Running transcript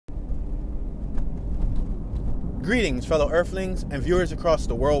Greetings, fellow Earthlings and viewers across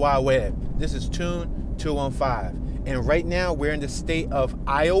the World Wide Web. This is Tune 215, and right now we're in the state of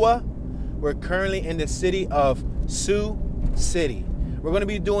Iowa. We're currently in the city of Sioux City. We're going to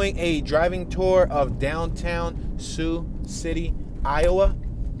be doing a driving tour of downtown Sioux City, Iowa.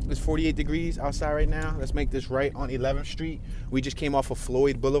 It's 48 degrees outside right now. Let's make this right on 11th Street. We just came off of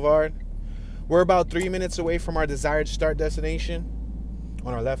Floyd Boulevard. We're about 3 minutes away from our desired start destination.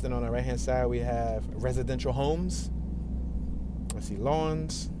 On our left and on our right hand side, we have residential homes. I see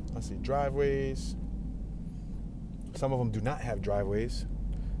lawns. I see driveways. Some of them do not have driveways.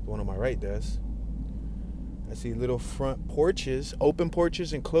 The one on my right does. I see little front porches, open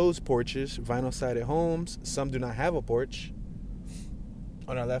porches and closed porches, vinyl sided homes. Some do not have a porch.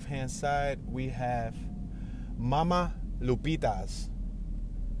 On our left hand side, we have Mama Lupita's.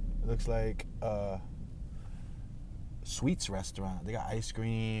 It looks like sweets restaurant. They got ice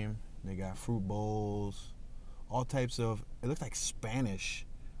cream, they got fruit bowls, all types of, it looks like Spanish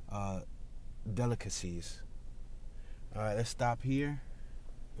delicacies. All right, let's stop here.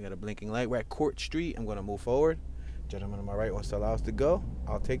 We got a blinking light. We're at Court Street. I'm going to move forward. Gentleman on my right wants to allow us to go.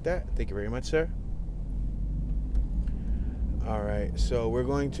 I'll take that. Thank you very much, sir. All right, so we're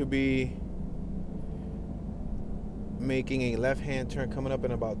going to be making a left-hand turn coming up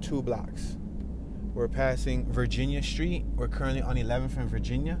in about 2 blocks. We're passing Virginia Street. We're currently on 11th and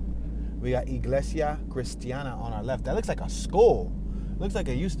Virginia. We got Iglesia Cristiana on our left. That looks like a school. Looks like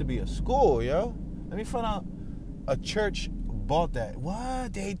it used to be a school, yo. Let me find out. A church bought that.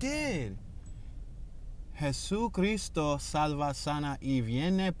 What? They did. Jesucristo salva sana y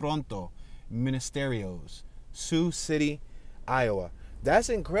viene pronto. Ministerios. Sioux City, Iowa. That's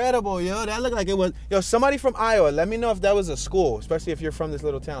incredible, yo. That looked like it was... Yo, somebody from Iowa, let me know if that was a school, especially if you're from this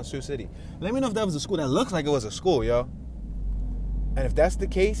little town, Sioux City. Let me know if that was a school. That looks like it was a school, yo. And if that's the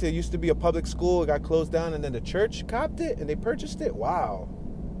case, it used to be a public school, it got closed down, and then the church copped it, and they purchased it. Wow.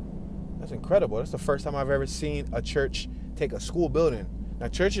 That's incredible. That's the first time I've ever seen a church take a school building. Now,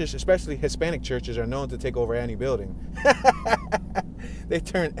 churches, especially Hispanic churches, are known to take over any building. They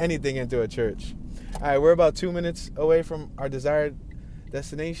turn anything into a church. All right, we're about 2 minutes away from our desired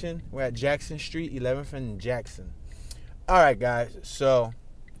destination. We're at Jackson Street, 11th and Jackson. All right, guys. So,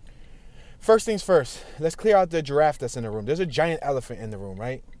 first things first. Let's clear out the giraffe that's in the room. There's a giant elephant in the room,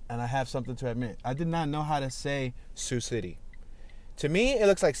 right? And I have something to admit. I did not know how to say Sioux City. To me, it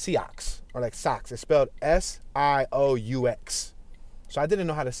looks like Sioux or like socks. It's spelled S-I-O-U-X. So I didn't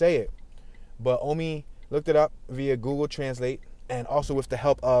know how to say it. But Omi looked it up via Google Translate, and also with the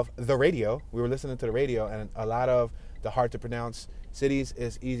help of the radio. We were listening to the radio, and a lot of the hard to pronounce cities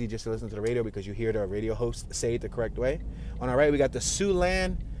is easy just to listen to the radio because you hear the radio host say it the correct way. On our right, we got the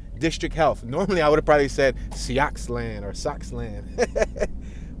Siouxland District Health. Normally, I would have probably said Sioux-land or Soxland.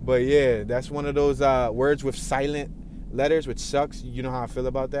 But yeah, that's one of those words with silent letters, which sucks. You know how I feel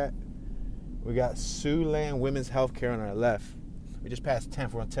about that. We got Siouxland Women's Healthcare on our left. We just passed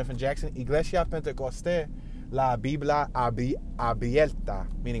 10th. We're on 10th and Jackson. Iglesia Pentecoste, la Biblia abierta,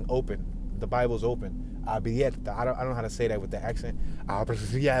 meaning open. The Bible's open. Abierta. I don't know how to say that with the accent.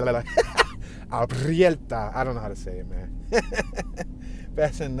 Abierta. I don't know how to say it, man.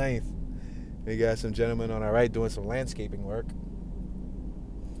 Passing 9th. We got some gentlemen on our right doing some landscaping work.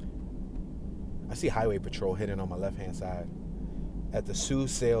 I see Highway Patrol hidden on my left-hand side. At the Sioux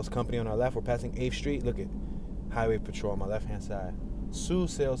Sales Company on our left, we're passing 8th Street. Look at Highway Patrol on my left-hand side. Sioux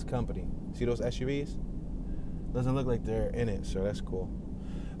Sales Company. See those SUVs? Doesn't look like they're in it, so that's cool.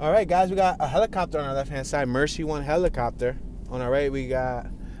 All right, guys, we got a helicopter on our left-hand side. Mercy One helicopter. On our right, we got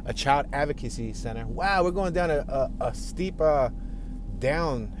a child advocacy center. Wow, we're going down a steep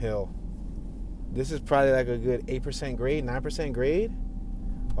downhill. This is probably like a good 8% grade, 9% grade.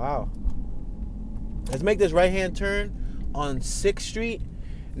 Wow. Let's make this right-hand turn on 6th Street.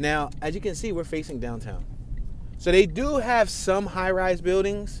 Now, as you can see, we're facing downtown. So they do have some high-rise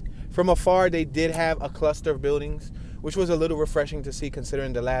buildings. From afar, they did have a cluster of buildings, which was a little refreshing to see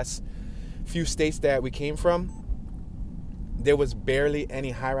considering the last few states that we came from. There was barely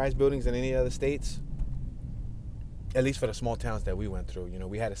any high-rise buildings in any other states, at least for the small towns that we went through. You know,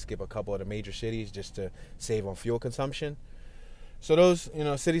 we had to skip a couple of the major cities just to save on fuel consumption. So those,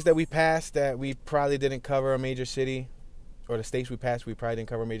 cities that we passed that we probably didn't cover a major city, or the states we passed we probably didn't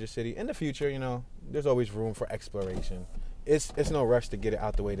cover a major city. In the future, there's always room for exploration. It's no rush to get it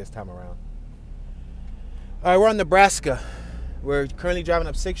out the way this time around. All right, we're on Nebraska. We're currently driving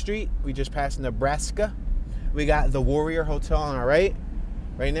up 6th Street. We just passed Nebraska. We got the Warrior Hotel on our right.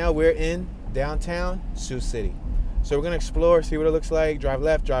 Right now, we're in downtown Sioux City. So we're going to explore, see what it looks like, drive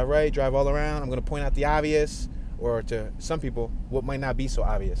left, drive right, drive all around. I'm going to point out the obvious, or to some people, what might not be so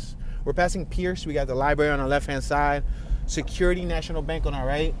obvious. We're passing Pierce. We got the library on our left-hand side. Security National Bank on our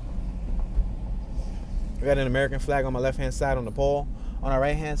right. We got an American flag on my left-hand side on the pole. On our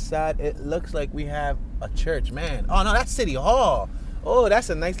right-hand side, it looks like we have a church, man. Oh, no, that's City Hall. Oh, that's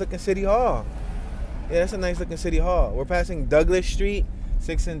a nice-looking City Hall. Yeah, that's a nice-looking City Hall. We're passing Douglas Street,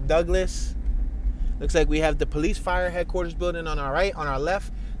 6th and Douglas. Looks like we have the police fire headquarters building on our right. On our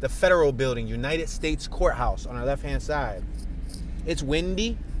left, the federal building, United States Courthouse on our left-hand side. It's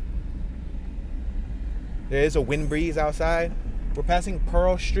windy. There is a wind breeze outside. We're passing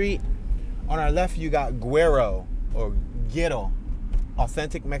Pearl Street. On our left, you got Guero or Guero,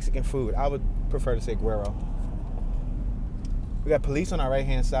 authentic Mexican food. I would prefer to say Guero. We got police on our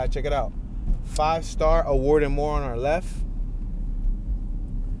right-hand side. Check it out. 5-star award and more on our left.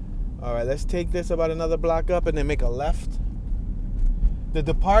 All right, let's take this about another block up and then make a left. The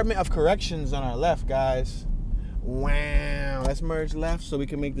Department of Corrections on our left, guys. Wow. Let's merge left so we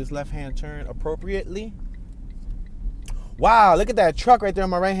can make this left-hand turn appropriately. Wow, look at that truck right there on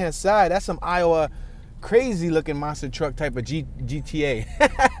my right-hand side. That's some Iowa crazy-looking monster truck type of GTA.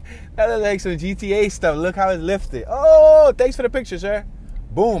 That looks like some GTA stuff. Look how it's lifted. Oh, thanks for the picture, sir.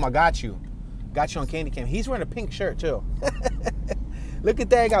 Boom, I got you. Got you on candy cam. He's wearing a pink shirt, too. Look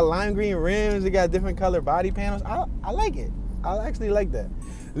at that. It got lime green rims. It got different color body panels. I like it. I actually like that.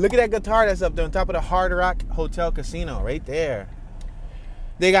 Look at that guitar that's up there on top of the Hard Rock Hotel Casino right there.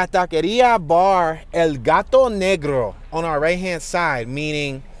 They got Taqueria Bar El Gato Negro on our right-hand side,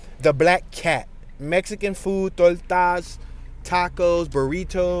 meaning the black cat. Mexican food, tortas, tacos,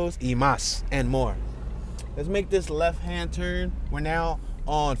 burritos, y más, and more. Let's make this left-hand turn. We're now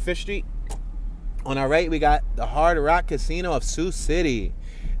on 5th Street. On our right, we got the Hard Rock Casino of Sioux City.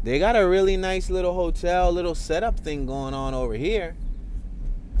 They got a really nice little hotel, little setup thing going on over here.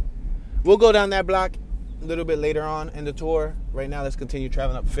 We'll go down that block a little bit later on in the tour. Right now, let's continue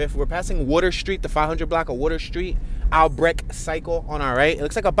traveling up 5th. We're passing Water Street, the 500 block of Water Street. Albrecht Cycle on our right. It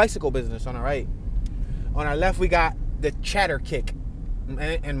looks like a bicycle business on our right. On our left, we got the Chatter Kick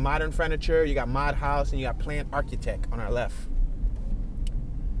and modern furniture. You got Mod House and you got Plant Architect on our left.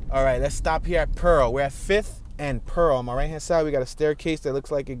 All right, let's stop here at Pearl. We're at 5th and Pearl. On my right-hand side, we got a staircase that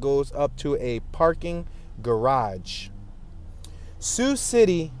looks like it goes up to a parking garage. Sioux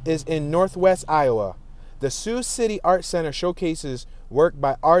City is in northwest Iowa. The Sioux City Art Center showcases work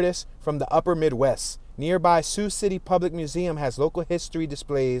by artists from the upper Midwest. Nearby Sioux City Public Museum has local history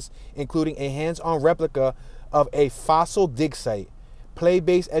displays, including a hands-on replica of a fossil dig site.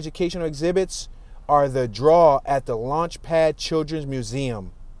 Play-based educational exhibits are the draw at the LaunchPAD Children's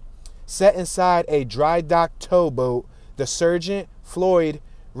Museum. Set inside a dry dock towboat, the Sergeant Floyd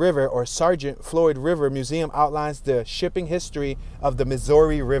River Museum outlines the shipping history of the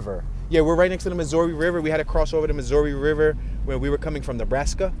Missouri River. Yeah, we're right next to the Missouri River. We had to cross over the Missouri River when we were coming from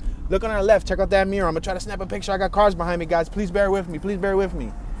Nebraska. Look on our left. Check out that mirror. I'm going to try to snap a picture. I got cars behind me, guys. Please bear with me. Please bear with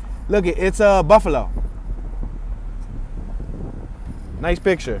me. Look, it's a buffalo. Nice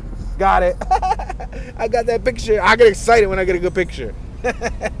picture. Got it. I got that picture. I get excited when I get a good picture.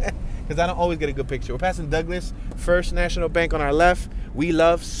 Because I don't always get a good picture. We're passing Douglas, First National Bank on our left. We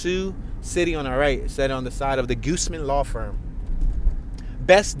love Sioux City on our right. Set on the side of the Gooseman Law Firm.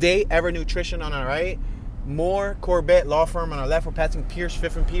 Best Day Ever Nutrition on our right. More Corbett Law Firm on our left. We're passing Pierce,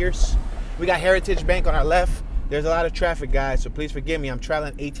 5th and Pierce. We got Heritage Bank on our left. There's a lot of traffic, guys, so please forgive me. I'm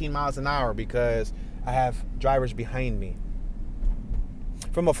traveling 18 miles an hour because I have drivers behind me.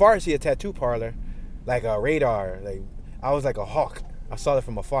 From afar, I see a tattoo parlor, like a radar. Like I was like a hawk. I saw it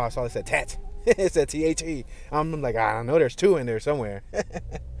from afar. I saw it said tat. It said T-H-E. I'm like, I don't know. There's two in there somewhere.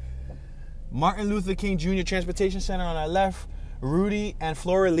 Martin Luther King Jr. Transportation Center on our left. Rudy and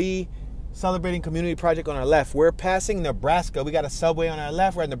Flora Lee Celebrating Community Project on our left. We're passing Nebraska. We got a Subway on our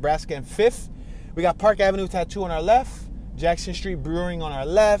left. We're at Nebraska and 5th. We got Park Avenue Tattoo on our left. Jackson Street Brewing on our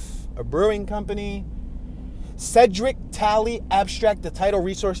left. A brewing company. Cedric Talley Abstract, the Title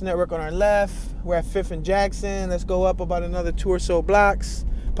Resource Network on our left. We're at 5th and Jackson. Let's go up about another 2 or so blocks.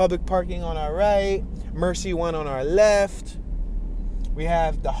 Public parking on our right. Mercy One on our left. We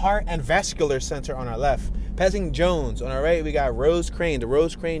have the Heart and Vascular Center on our left. Passing Jones on our right, we got Rose Crane, the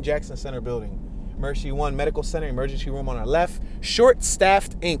Rose Crane Jackson Center building. Mercy One Medical Center, emergency room on our left. Short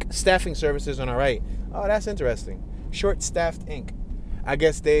Staffed Inc. Staffing services on our right. Oh, that's interesting. Short Staffed Inc. I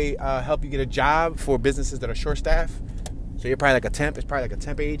guess they help you get a job for businesses that are short-staffed. So you're probably like a temp. It's probably like a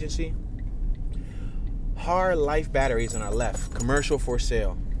temp agency. Hard Life Batteries on our left. Commercial for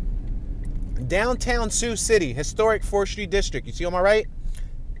sale. Downtown Sioux City, historic 4th Street District. You see on my right?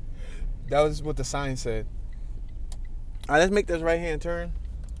 That was what the sign said. All right, let's make this right-hand turn.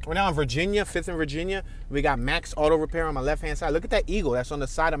 We're now in Virginia, 5th and Virginia. We got Max Auto Repair on my left-hand side. Look at that eagle. That's on the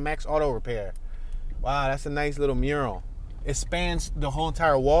side of Max Auto Repair. Wow, that's a nice little mural. It spans the whole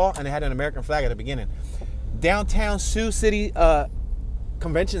entire wall, and it had an American flag at the beginning. Downtown Sioux City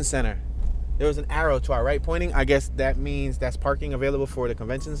Convention Center. There was an arrow to our right pointing. I guess that means that's parking available for the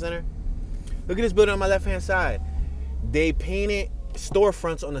convention center. Look at this building on my left-hand side. They painted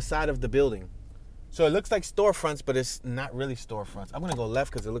storefronts on the side of the building. So it looks like storefronts, but it's not really storefronts. I'm gonna go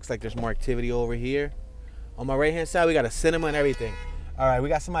left because it looks like there's more activity over here. On my right-hand side, we got a cinema and everything. All right, we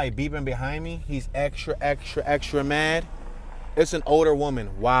got somebody beeping behind me. He's extra, extra, extra mad. It's an older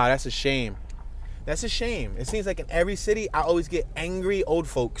woman. Wow, that's a shame. That's a shame. It seems like in every city, I always get angry old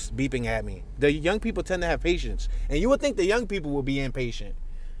folks beeping at me. The young people tend to have patience. And you would think the young people would be impatient.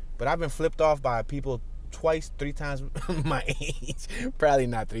 But I've been flipped off by people twice, 3 times my age. Probably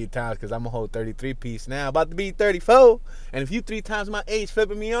not 3 times because I'm a whole 33 piece now. About to be 34. And if you 3 times my age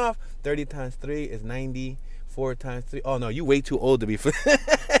flipping me off, 30 times 3 is 90. 4 times 3. Oh, no, you way too old to be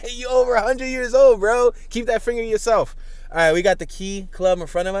you over 100 years old, bro. Keep that finger to yourself. All right, we got the Key Club in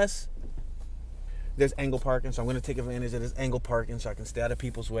front of us. There's angle parking, so I'm going to take advantage of this angle parking so I can stay out of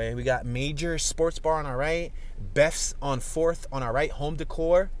people's way. We got Major Sports Bar on our right. Beth's on 4th on our right. Home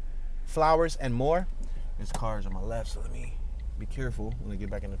Decor, Flowers, and more. There's cars on my left, so let me be careful when I get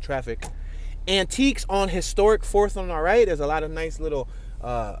back into traffic. Antiques on Historic 4th on our right. There's a lot of nice little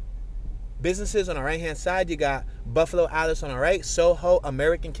businesses on our right-hand side. You got Buffalo Alice on our right. Soho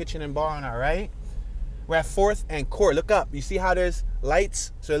American Kitchen and Bar on our right. We're at 4th and Court. Look up. You see how there's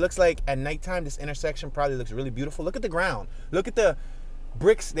lights? So it looks like at nighttime, this intersection probably looks really beautiful. Look at the ground. Look at the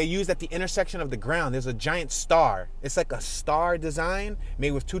bricks they used at the intersection of the ground. There's a giant star. It's like a star design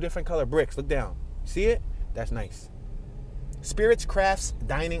made with 2 different color bricks. Look down. See it? That's nice. Spirits Crafts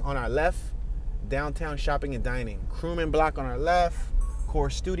Dining on our left. Downtown Shopping and Dining. Crewman Block on our left. Core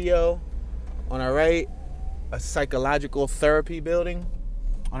Studio on our right. A psychological therapy building.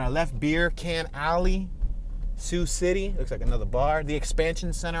 On our left, Beer Can Alley. Sioux City. Looks like another bar. The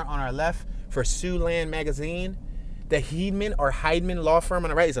Expansion Center on our left for Siouxland Magazine. The Heidman Law Firm on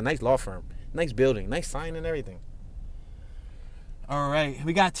the right. It's a nice law firm. Nice building. Nice sign and everything. All right,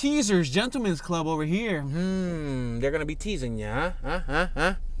 we got Teasers Gentlemen's Club over here. They're gonna be teasing you, huh?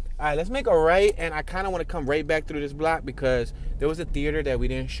 All right, let's make a right, and I kind of want to come right back through this block because there was a theater that we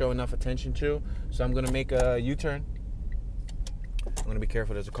didn't show enough attention to. So I'm gonna make a U-turn. I'm gonna be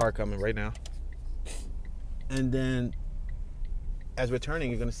careful. There's a car coming right now. And then, as we're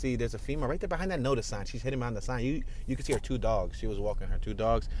turning, you're gonna see there's a female right there behind that notice sign. She's hidden behind the sign. You can see her 2 dogs. She was walking her 2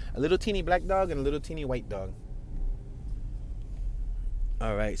 dogs. A little teeny black dog and a little teeny white dog.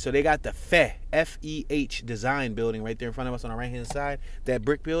 All right, so they got the F-E-H design building right there in front of us on the right-hand side, that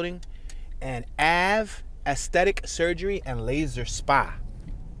brick building, and AV, Aesthetic Surgery and Laser Spa.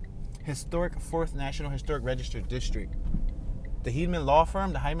 Historic 4th National Historic Register District. The Heidman Law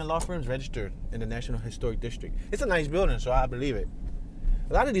Firm is registered in the National Historic District. It's a nice building, so I believe it.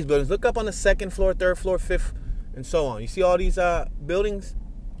 A lot of these buildings, look up on the 2nd floor, 3rd floor, 5th, and so on. You see all these buildings?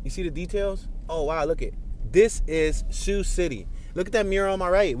 You see the details? Oh, wow, look it. This is Sioux City. Look at that mural on my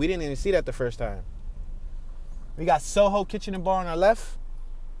right. We didn't even see that the first time. We got Soho Kitchen and Bar on our left.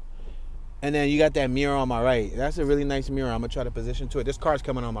 And then you got that mural on my right. That's a really nice mural. I'm going to try to position to it. This car's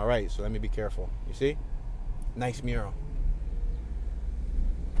coming on my right, so let me be careful. You see? Nice mural.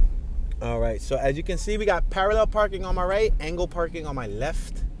 All right, so as you can see, we got parallel parking on my right, angle parking on my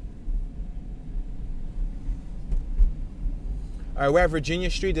left. All right, we're at Virginia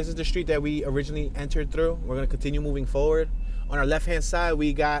Street. This is the street that we originally entered through. We're going to continue moving forward. On our left-hand side,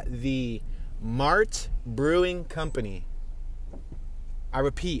 we got the Mart Brewing Company. I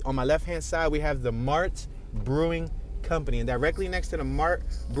repeat, on my left-hand side, we have the Mart Brewing Company. And directly next to the Mart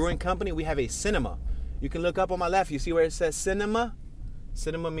Brewing Company, we have a cinema. You can look up on my left. You see where it says cinema?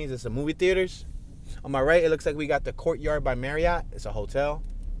 Cinema means it's a movie theaters. On my right, it looks like we got the Courtyard by Marriott. It's a hotel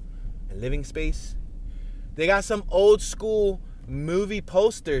and living space. They got some old school movie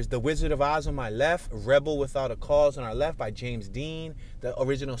posters. The Wizard of Oz on my left, Rebel Without a Cause on our left by James Dean, the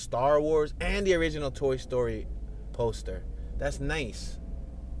original Star Wars, and the original Toy Story poster. That's nice.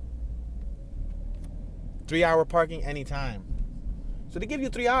 3-hour parking anytime. So they give you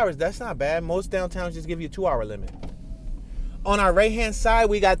 3 hours. That's not bad. Most downtowns just give you a 2-hour limit. On our right-hand side,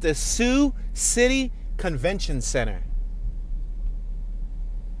 we got the Sioux City Convention Center.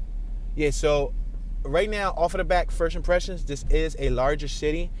 Yeah, so right now, off of the back, first impressions, this is a larger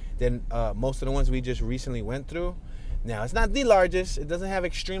city than most of the ones we just recently went through. Now, it's not the largest. It doesn't have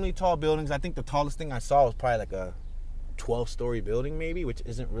extremely tall buildings. I think the tallest thing I saw was probably like a 12-story building maybe, which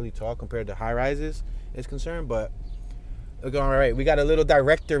isn't really tall compared to high-rises is concerned. But Look, all right, we got a little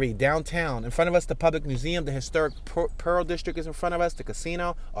directory downtown. In front of us, the Public Museum. The historic Pearl District is in front of us. The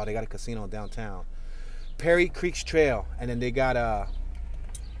casino. Oh, they got a casino downtown. Perry Creeks Trail. And then they got a,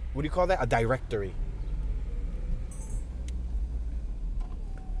 what do you call that? A directory.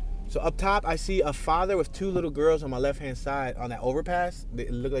 So up top, I see a father with two little girls on my left-hand side on that overpass.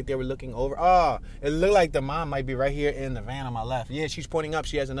 It looked like they were looking over. Oh, it looked like the mom might be right here in the van on my left. Yeah, she's pointing up.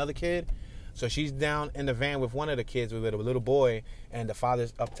 She has another kid. So she's down in the van with one of the kids with a little boy, and the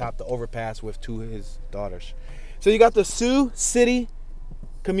father's up top the overpass with two of his daughters. So you got the Sioux City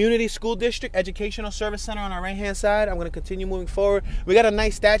Community School District Educational Service Center on our right-hand side. I'm going to continue moving forward. We got a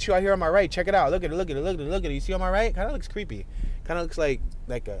nice statue out here on my right. Check it out. Look at it, look at it, look at it, look at it. You see on my right? Kind of looks creepy. Kind of looks like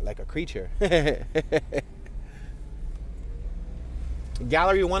a creature.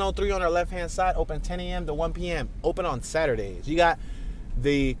 Gallery 103 on our left-hand side, open 10 a.m. to 1 p.m. Open on Saturdays. You got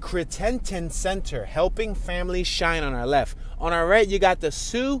the Crittenden Center, helping families shine on our left. On our right, you got the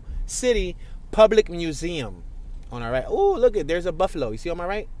Sioux City Public Museum. On our right. Oh, look at, there's a buffalo. You see on my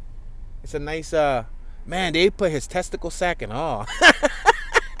right? It's a nice, man, they put his testicle sack and all.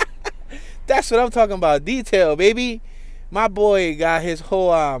 That's what I'm talking about. Detail, baby. My boy got his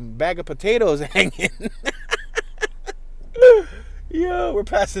whole bag of potatoes hanging. Yo, we're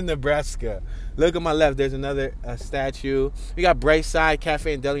passing Nebraska. Look at my left. There's another statue. We got Brightside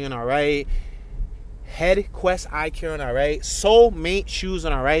Cafe and Deli on our right. Head Quest Eye Care on our right. Soulmate Shoes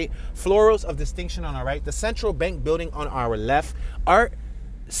on our right. Florals of Distinction on our right. The Central Bank Building on our left. Art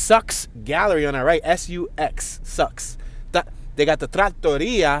Sucks Gallery on our right. S-U-X. Sucks. They got the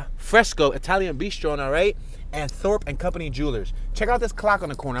Trattoria Fresco Italian Bistro on our right. And Thorpe and Company Jewelers. Check out this clock on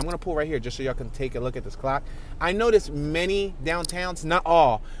the corner. I'm going to pull right here just so y'all can take a look at this clock. I noticed many downtowns, not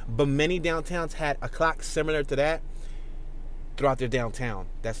all, but many downtowns had a clock similar to that throughout their downtown.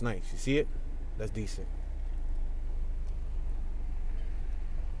 That's nice. You see it? That's decent.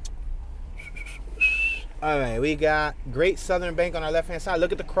 All right, we got Great Southern Bank on our left-hand side.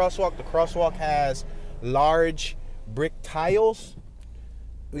 Look at the crosswalk. The crosswalk has large brick tiles.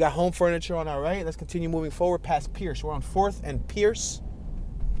 We got Home Furniture on our right. Let's continue moving forward past Pierce. We're on 4th and Pierce.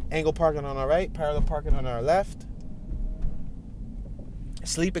 Angle parking on our right. Parallel parking on our left.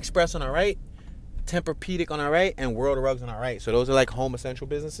 Sleep Express on our right. Tempur-Pedic on our right. And World of Rugs on our right. So those are like home essential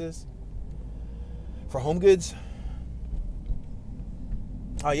businesses. For home goods.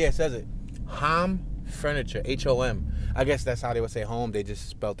 Oh, yeah, it says it. Hom Furniture. H-O-M. I guess that's how they would say home. They just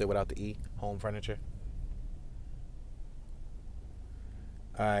spelled it without the E. Home Furniture.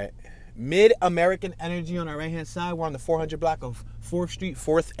 All right, Mid-American Energy on our right-hand side. We're on the 400 block of 4th Street,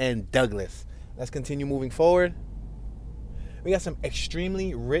 4th and Douglas. Let's continue moving forward. We got some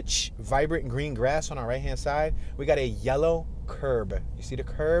extremely rich, vibrant green grass on our right-hand side. We got a yellow curb. You see the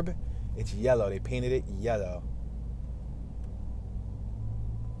curb? It's yellow. They painted it yellow.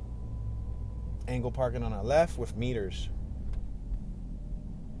 Angle parking on our left with meters.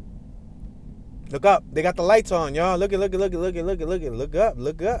 Look up. They got the lights on, y'all. Look at, look at, look at, look at, look at, look at. Look up,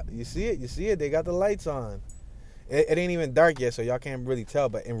 look up. You see it? You see it? They got the lights on. It ain't even dark yet, so y'all can't really tell.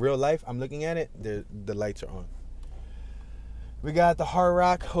 But in real life, I'm looking at it. The lights are on. We got the Hard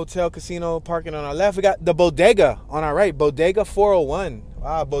Rock Hotel Casino parking on our left. We got the Bodega on our right. Bodega 401.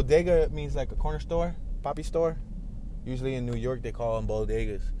 Wow, Bodega means like a corner store, poppy store. Usually in New York, they call them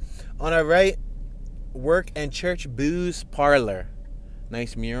bodegas. On our right, Work and Church Booze Parlor.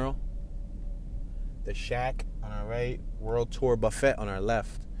 Nice mural. The Shack on our right. World Tour Buffet on our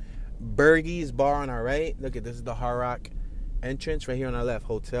left. Bergie's Bar on our right. Look at this is the Hard Rock entrance right here on our left.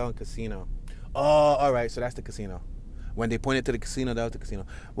 Hotel and casino. Oh, all right. So that's the casino. When they pointed to the casino, that was the casino.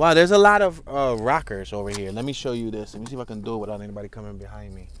 Wow, there's a lot of rockers over here. Let me show you this. Let me see if I can do it without anybody coming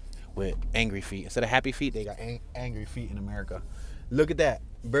behind me with angry feet. Instead of happy feet, they got angry feet in America. Look at that.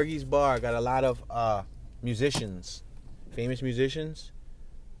 Bergie's Bar got a lot of musicians, famous musicians.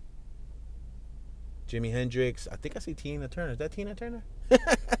 Jimi Hendrix. I think I see Tina Turner. Is that Tina Turner?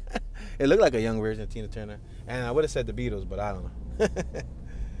 It looked like a young version of Tina Turner. And I would have said the Beatles, but I don't know.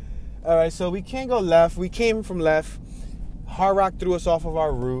 All right, so we can't go left. We came from left. Hard Rock threw us off of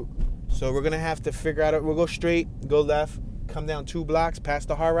our route. So we're going to have to figure out. We'll go straight, go left, come down 2 blocks, past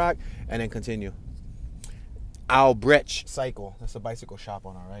the Hard Rock, and then continue. Albrecht Cycle. That's a bicycle shop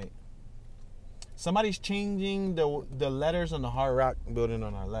on our right. Somebody's changing the letters on the Hard Rock building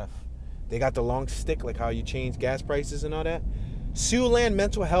on our left. They got the long stick, like how you change gas prices and all that. Siouxland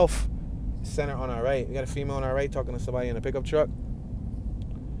Mental Health Center on our right. We got a female on our right talking to somebody in a pickup truck.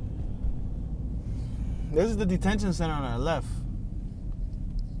 This is the detention center on our left.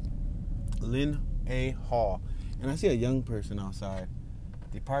 Lynn A. Hall. And I see a young person outside.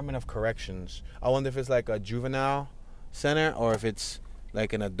 Department of Corrections. I wonder if it's like a juvenile center or if it's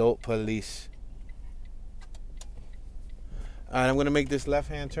like an adult police. All right, I'm gonna make this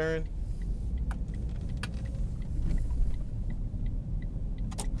left-hand turn.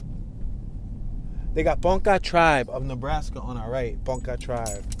 They got Ponca Tribe of Nebraska on our right. Ponca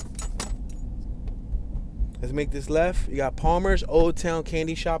Tribe. Let's make this left. You got Palmer's Old Town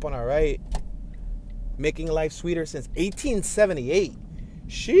Candy Shop on our right. Making life sweeter since 1878.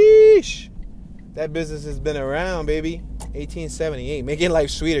 Sheesh. That business has been around, baby. 1878. Making life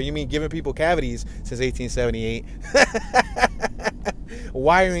sweeter. You mean giving people cavities since 1878.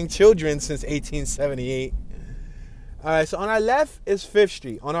 Wiring children since 1878. All right, so on our left is 5th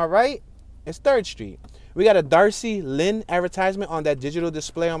Street. On our right, it's 3rd Street. We got a Darcy Lynn advertisement on that digital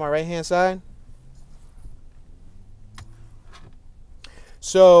display on my right-hand side.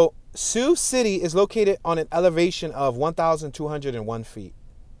 So, Sioux City is located on an elevation of 1,201 feet.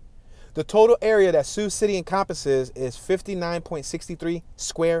 The total area that Sioux City encompasses is 59.63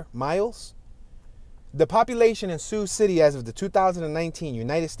 square miles. The population in Sioux City as of the 2019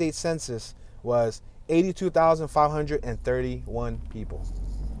 United States Census was 82,531 people.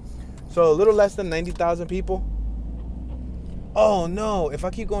 So a little less than 90,000 people. Oh no, if I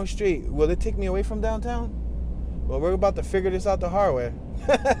keep going straight, will it take me away from downtown? Well, we're about to figure this out the hard way.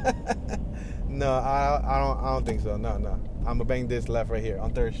 No, I don't think so. No. I'm gonna bang this left right here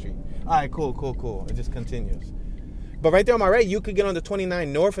on 3rd Street. All right, cool. It just continues. But right there on my right, you could get on the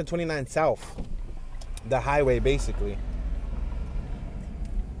 29 North and 29 South. The highway, basically.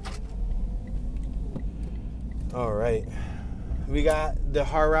 All right. We got the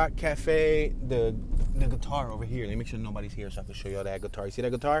Hard Rock Cafe, the guitar over here. Let me make sure nobody's here so I can show y'all that guitar. You see that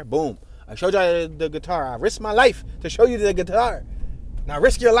guitar? Boom. I showed y'all the guitar. I risked my life to show you the guitar. Now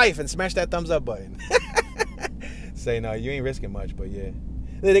risk your life and smash that thumbs up button. Say no, you ain't risking much, but yeah.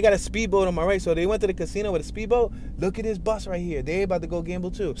 They got a speedboat on my right, so they went to the casino with a speedboat. Look at this bus right here. They about to go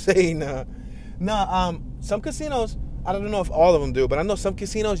gamble too. Say no. Some casinos, I don't know if all of them do, but I know some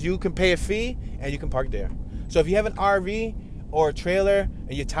casinos you can pay a fee and you can park there. So if you have an RV or a trailer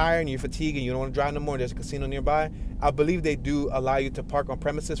and you're tired and you're fatigued and you don't want to drive no more, there's a casino nearby, I believe they do allow you to park on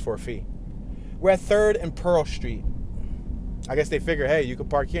premises for a fee. We're at 3rd and Pearl Street. I guess they figure, hey, you can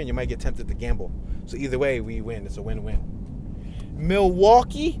park here and you might get tempted to gamble. So either way, we win. It's a win-win.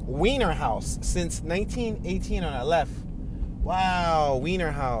 Milwaukee Wiener House since 1918 on our left. Wow,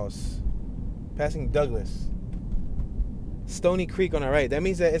 Wiener House. Passing Douglas. Stony Creek on our right. That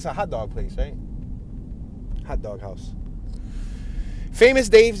means that it's a hot dog place, right? Hot dog house. Famous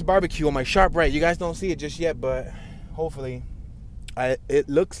Dave's Barbecue on my sharp right. You guys don't see it just yet, but hopefully it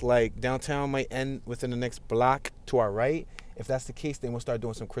looks like downtown might end within the next block to our right. If that's the case, then we'll start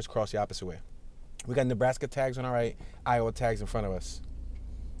doing some crisscross the opposite way. We got Nebraska tags on our right, Iowa tags in front of us.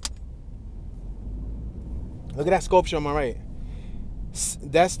 Look at that sculpture on my right.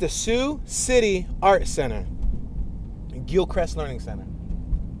 That's the Sioux City Art Center and Gilchrist Learning Center.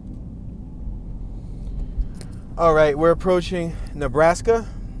 All right, we're approaching Nebraska.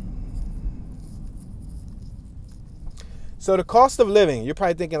 So the cost of living, you're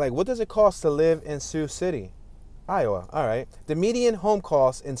probably thinking like, what does it cost to live in Sioux City, Iowa? All right. The median home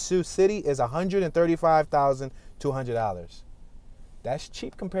cost in Sioux City is $135,200. That's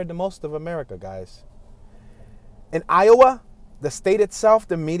cheap compared to most of America, guys. In Iowa, the state itself,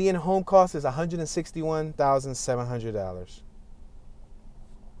 the median home cost is $161,700.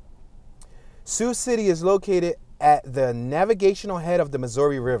 Sioux City is located at the navigational head of the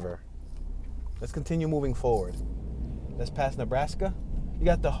Missouri River. Let's continue moving forward. Let's pass Nebraska. You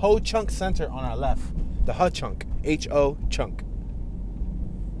got the Ho-Chunk Center on our left. The Ho-Chunk. H-O Chunk.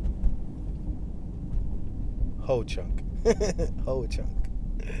 Ho-Chunk. Ho-Chunk.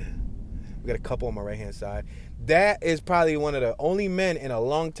 We got a couple on my right-hand side. That is probably one of the only men in a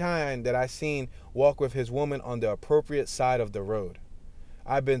long time that I've seen walk with his woman on the appropriate side of the road.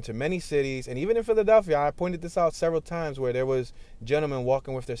 I've been to many cities, and even in Philadelphia, I pointed this out several times where there was gentlemen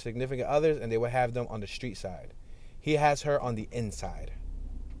walking with their significant others, and they would have them on the street side. He has her on the inside.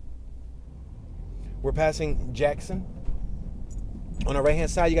 We're passing Jackson. On the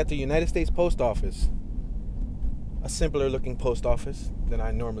right-hand side, you got the United States Post Office. A simpler looking post office than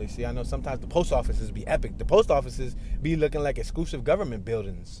I normally see. I know sometimes the post offices be epic. The post offices be looking like exclusive government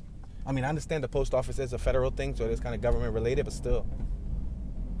buildings. I mean, I understand the post office is a federal thing, so it's kind of government related, but still.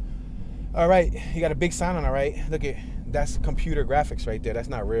 All right, you got a big sign on the right. Look at, that's computer graphics right there. That's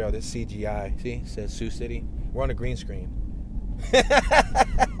not real, that's CGI. See, it says Sioux City. We're on a green screen.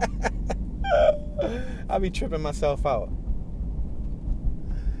 I'll be tripping myself out. All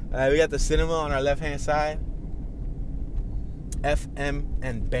right, we got the cinema on our left-hand side. FM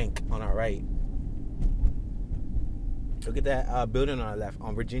and Bank on our right. Look at that building on our left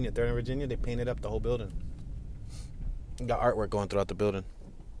on Virginia, 3rd and Virginia. They painted up the whole building. Got artwork going throughout the building.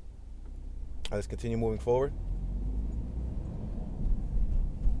 All right, let's continue moving forward.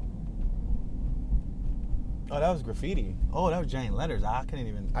 Oh, that was graffiti. Oh, that was giant letters. I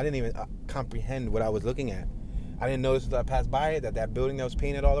didn't even comprehend what I was looking at. I didn't notice until I passed by it that building that was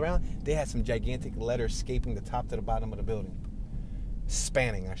painted all around, they had some gigantic letters escaping the top to the bottom of the building.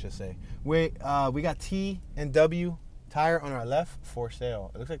 Spanning, I should say. We got T and W tire on our left, for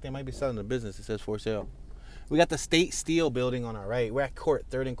sale. It looks like they might be selling the business. It says for sale. We got the State Steel building on our right. We're at Court,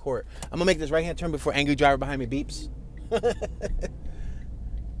 3rd and Court. I'm gonna make this right-hand turn before angry driver behind me beeps.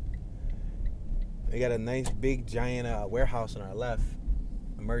 We got a nice big giant warehouse on our left.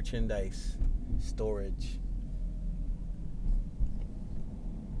 Merchandise, storage.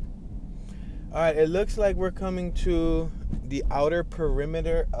 All right, it looks like we're coming to the outer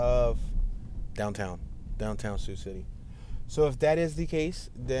perimeter of downtown Sioux City. So if that is the case,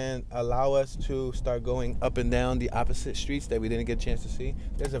 then allow us to start going up and down the opposite streets that we didn't get a chance to see.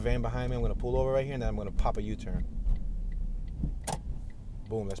 There's a van behind me. I'm gonna pull over right here and then I'm gonna pop a U-turn.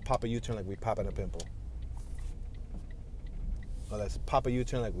 Boom, let's pop a U-turn like we popping a pimple. Or let's pop a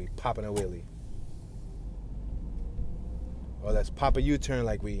U-turn like we popping a wheelie. Or let's pop a U-turn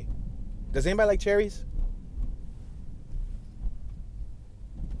like we... Does anybody like cherries?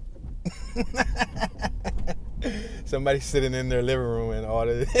 Somebody sitting in their living room and all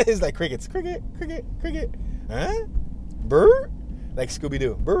the... It's like crickets. Cricket, cricket, cricket. Huh? Brr? Like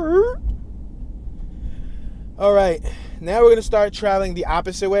Scooby-Doo. Brr? All right, now we're gonna start traveling the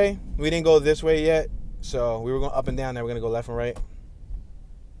opposite way. We didn't go this way yet, so we were going up and down. Now we're gonna go left and right.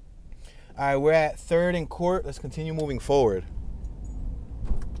 All right, we're at 3rd and Court. Let's continue moving forward.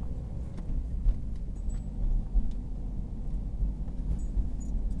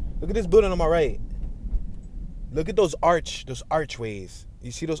 Look at this building on my right. Look at those archways.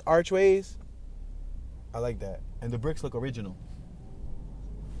 You see those archways? I like that. And the bricks look original.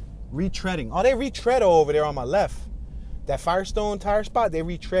 Retreading. Oh, they retread over there on my left. That Firestone tire spot, they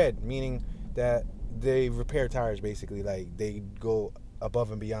retread, meaning that they repair tires basically. Like they go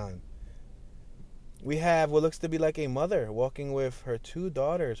above and beyond. We have what looks to be like a mother walking with her 2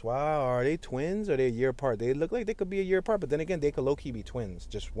 daughters. Wow, are they twins or are they a year apart? They look like they could be a year apart, but then again, they could low-key be twins.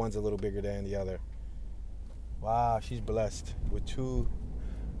 Just one's a little bigger than the other. Wow, she's blessed with 2.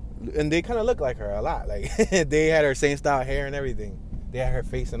 And they kind of look like her a lot. Like they had her same style hair and everything. They had her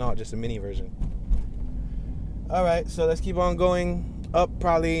face and all, just a mini version. All right, so let's keep on going up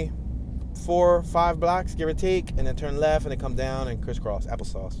probably 4 or 5 blocks, give or take, and then turn left and then come down and crisscross,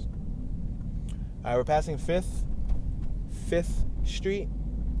 applesauce. All right, we're passing 5th Street.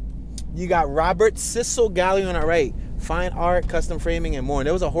 You got Robert Cecil Gallery on our right. Fine art, custom framing, and more. And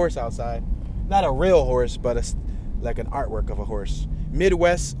there was a horse outside. Not a real horse, but like an artwork of a horse.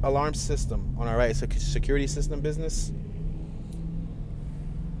 Midwest Alarm System on our right. It's a security system business.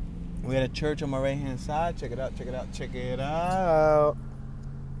 We had a church on my right-hand side. Check it out, check it out, check it out.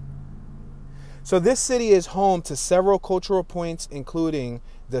 So this city is home to several cultural points, including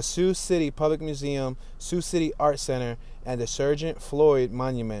the Sioux City Public Museum, Sioux City Art Center, and the Sergeant Floyd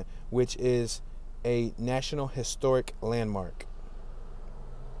Monument, which is a National Historic Landmark.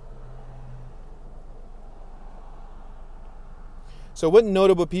 So what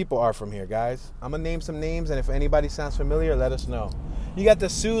notable people are from here, guys? I'm going to name some names, and if anybody sounds familiar, let us know. You got the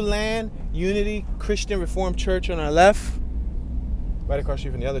Siouxland Unity Christian Reformed Church on our left. Right across the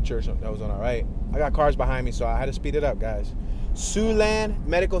street from the other church that was on our right. I got cars behind me, so I had to speed it up, guys. Siouxland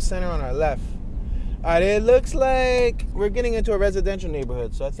Medical Center on our left. All right, it looks like we're getting into a residential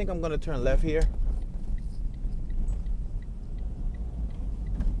neighborhood, so I think I'm going to turn left here.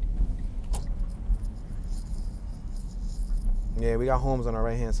 Yeah, we got homes on our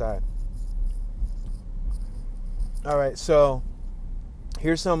right-hand side. All right, so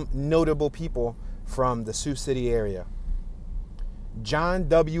here's some notable people from the Sioux City area. John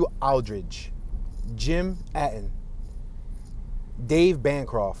W. Aldridge, Jim Atten, Dave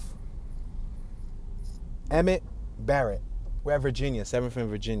Bancroft, Emmett Barrett. We're at Virginia, 7th and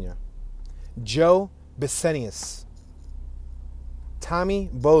Virginia. Joe Besenius, Tommy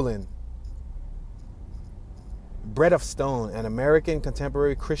Bolin, Bread of Stone, an American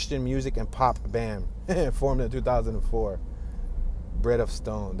contemporary Christian music and pop band formed in 2004. Bread of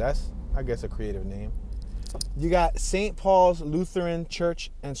Stone. That's, I guess, a creative name. You got St. Paul's Lutheran Church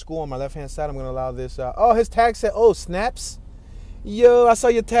and School on my left-hand side. I'm going to allow this. Oh, his tag said, oh, snaps. Yo, I saw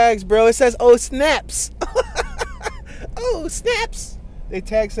your tags, bro. It says, oh, snaps. Oh, snaps. They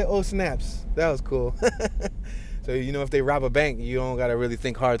tag said, oh, snaps. That was cool. So, you know, if they rob a bank, you don't got to really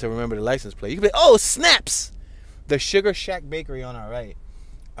think hard to remember the license plate. You can be, oh, snaps. The Sugar Shack Bakery on our right.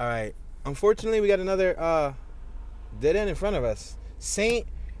 All right. Unfortunately, we got another dead end in front of us. St.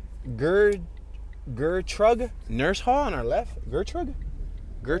 Gertrude Nurse Hall on our left. Gertrude.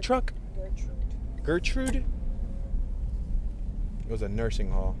 It was a nursing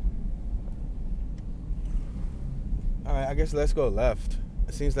hall. All right, I guess let's go left.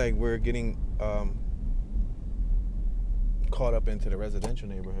 It seems like we're getting caught up into the residential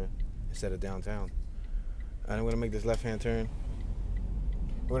neighborhood instead of downtown. And I'm gonna make this left-hand turn.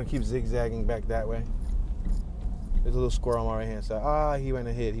 We're gonna keep zigzagging back that way. There's a little squirrel on my right-hand side. Ah, he went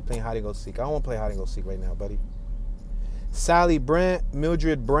ahead. He playing hide and go seek. I don't want to play hide and go seek right now, buddy. Sally Brent,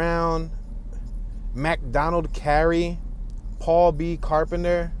 Mildred Brown, MacDonald Carey, Paul B.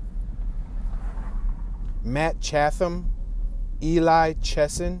 Carpenter, Matt Chatham, Eli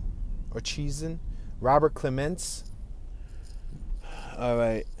Chesson, Robert Clements. All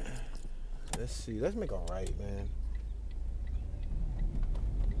right. Let's see. Let's make a right, man.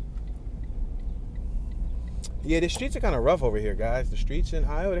 Yeah, the streets are kind of rough over here, guys. The streets in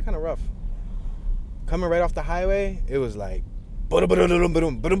Iowa, they're kind of rough. Coming right off the highway, it was like just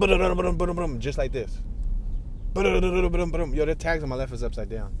like this. Yo, the tags on my left is upside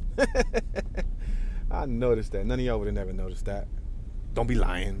down. I noticed that. None of y'all would have never noticed that. Don't be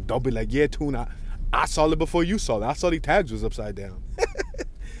lying. Don't be like, yeah, Tuna, I saw it before you saw it. I saw the tags was upside down.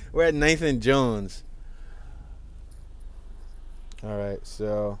 We're at 9th and Jones. All right,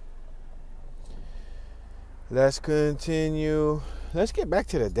 so let's continue. Let's get back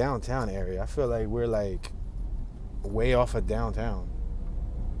to the downtown area. I feel like we're like way off of downtown.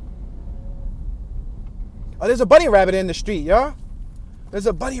 Oh, there's a bunny rabbit in the street, y'all. There's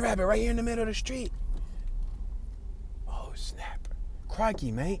a bunny rabbit right here in the middle of the street. Oh, snap.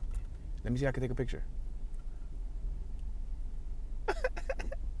 Crikey, mate. Let me see if I can take a picture.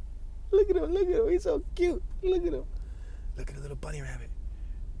 Look at him, look at him. He's so cute. Look at him. Look at the little bunny rabbit.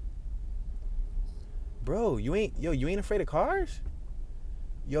 Bro, you ain't afraid of cars?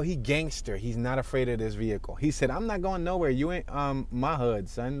 Yo, he gangster. He's not afraid of this vehicle. He said, I'm not going nowhere. You ain't my hood,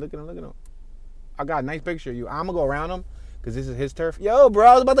 son. Look at him, look at him. I got a nice picture of you. I'm gonna go around him because this is his turf. Yo, bro,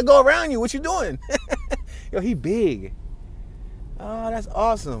 I was about to go around you. What you doing? Yo, he big. Oh, that's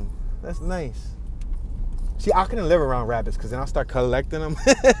awesome. That's nice. See, I couldn't live around rabbits because then I'll start collecting them.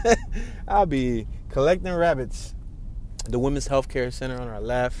 I'll be collecting rabbits. The Women's Healthcare Center on our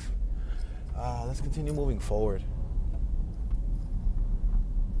left. Let's continue moving forward.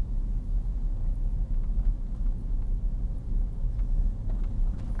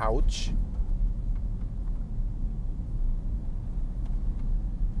 Ouch.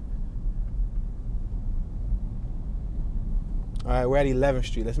 All right, we're at 11th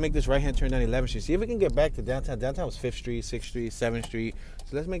Street. Let's make this right-hand turn down 11th Street. See if we can get back to downtown. Downtown was 5th Street, 6th Street, 7th Street.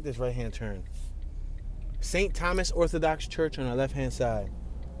 So let's make this right-hand turn. St. Thomas Orthodox Church on our left-hand side.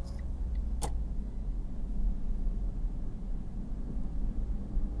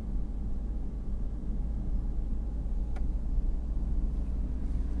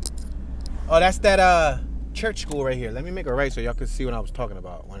 Oh, that's that church school right here. Let me make a right so y'all can see what I was talking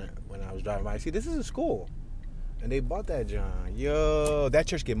about when I was driving by. See, this is a school. And they bought that John. Yo, that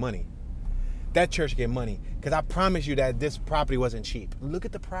church get money. That church get money. Because I promise you that this property wasn't cheap. Look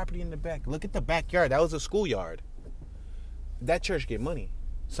at the property in the back. Look at the backyard. That was a schoolyard. That church get money.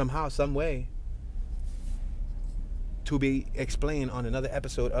 Somehow, some way. To be explained on another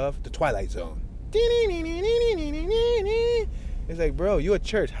episode of The Twilight Zone. It's like, bro, you a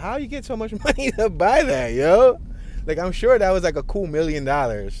church. How you get so much money to buy that, yo? Like, I'm sure that was like a cool $1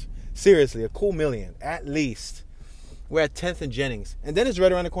 million. Seriously, a cool $1 million, at least. We're at 10th and Jennings. And then it's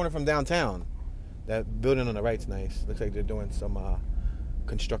right around the corner from downtown. That building on the right's nice. Looks like they're doing some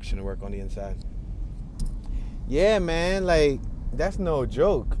construction work on the inside. Yeah, man, like, that's no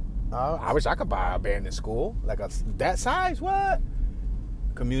joke. I wish I could buy a abandoned school. Like, that size, what?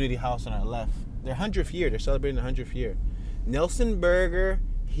 Community house on our left. Their 100th year. They're celebrating the 100th year. Nelson Burger,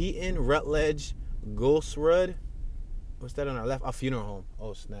 Heaton, Rutledge, Gulsrud. What's that on our left? A funeral home.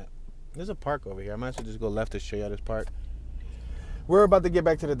 Oh, snap. There's a park over here. I might as well just go left to show y'all this park. We're about to get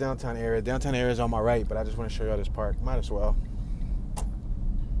back to the downtown area. Downtown area is on my right, but I just want to show y'all this park. Might as well.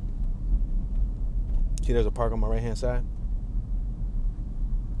 See, there's a park on my right-hand side.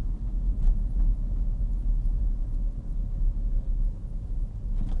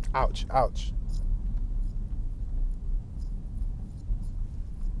 Ouch, ouch.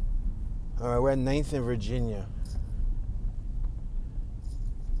 All right, we're at 9th and Virginia.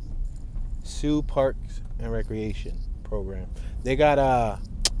 Sioux Parks and Recreation Program. They got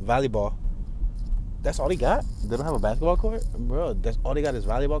volleyball. That's all they got? They don't have a basketball court? Bro, that's all they got is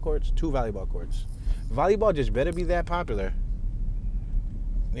volleyball courts? 2 volleyball courts. Volleyball just better be that popular.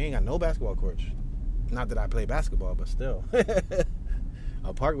 They ain't got no basketball courts. Not that I play basketball, but still.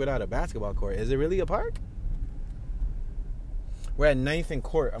 A park without a basketball court. Is it really a park? We're at 9th and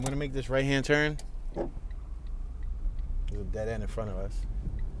Court. I'm going to make this right-hand turn. There's a dead end in front of us.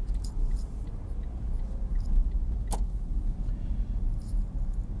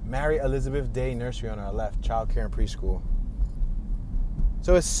 Mary Elizabeth Day Nursery on our left. Child care and preschool.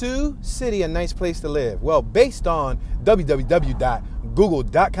 So is Sioux City a nice place to live? Well, based on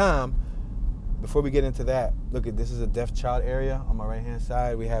www.google.com, before we get into that, look at this is a deaf child area. On my right-hand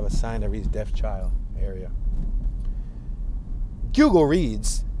side, we have a sign that reads deaf child area. Google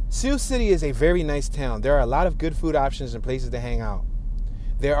reads, Sioux City is a very nice town. There are a lot of good food options and places to hang out.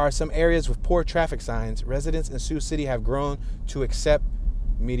 There are some areas with poor traffic signs. Residents in Sioux City have grown to accept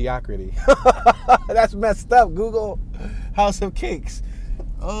mediocrity. That's messed up, Google. House of Cakes.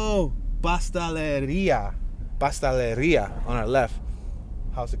 Oh, pasteleria. Pasteleria on our left.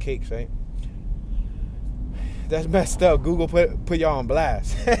 House of Cakes, right? That's messed up. Google put y'all on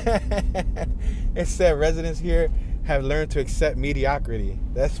blast. It said residents here have learned to accept mediocrity.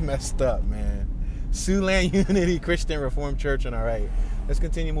 That's messed up, man. Siouxland Unity Christian Reformed Church on our right. Let's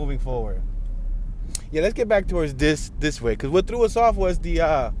continue moving forward. Yeah, let's get back towards this way, because what threw us off was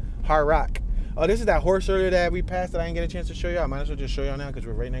the Hard Rock. Oh, this is that horse earlier that we passed that I didn't get a chance to show y'all. I might as well just show y'all now because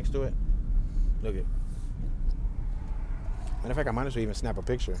we're right next to it. Look at. Matter of fact, I might as well even snap a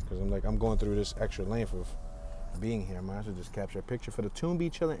picture because I'm going through this extra length of being here. I might as well just capture a picture for the Toon Be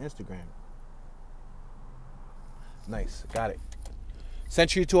Chillin' Instagram. Nice, got it.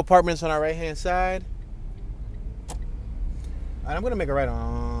 Century 2 Apartments on our right-hand side. And I'm gonna make a right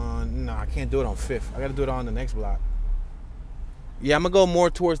on. No, I can't do it on 5th. I gotta do it on the next block. Yeah, I'm gonna go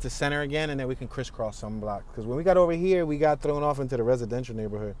more towards the center again, and then we can crisscross some blocks. Because when we got over here, we got thrown off into the residential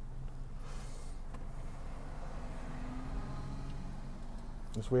neighborhood.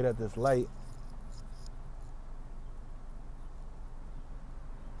 Let's wait at this light.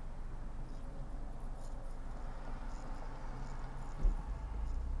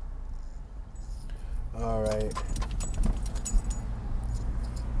 All right.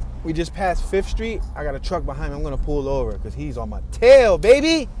 We just passed 5th Street. I got a truck behind me. I'm going to pull over because he's on my tail,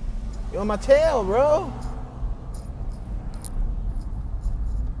 baby. You're on my tail, bro.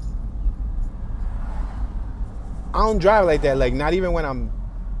 I don't drive like that. Like, not even when I'm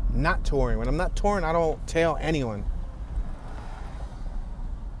not touring. When I'm not touring, I don't tail anyone.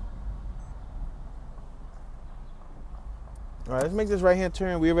 All right, let's make this right-hand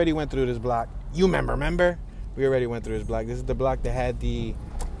turn. We already went through this block. You remember? We already went through this block. This is the block that had the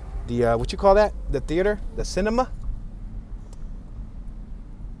what you call that? The theater? The cinema?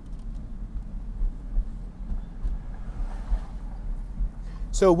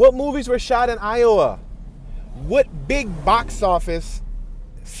 So what movies were shot in Iowa? What big box office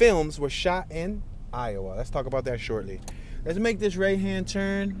films were shot in Iowa? Let's talk about that shortly. Let's make this right-hand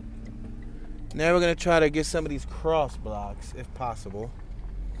turn. Now we're going to try to get some of these cross blocks, if possible.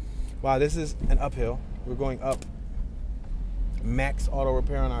 Wow, this is an uphill. We're going up. Max Auto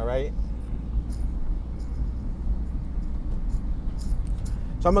Repair on our right.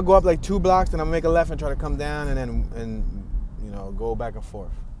 So I'm going to go up like 2 blocks, and I'm going to make a left and try to come down and then go back and forth.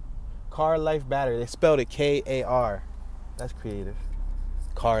 Car Life Battery. They spelled it K-A-R. That's creative.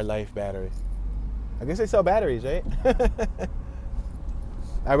 Car Life Battery. I guess they sell batteries, right? All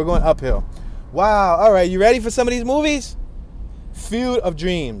right, we're going uphill. Wow. All right, you ready for some of these movies? Field of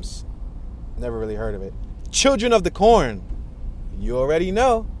Dreams. Never really heard of it. Children of the Corn. You already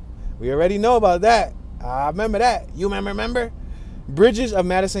know. We already know about that. I remember that. You remember? Bridges of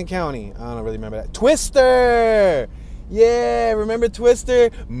Madison County. I don't really remember that. Twister. Yeah, remember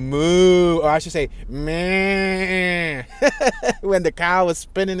Twister? Moo. Or I should say, meh. When the cow was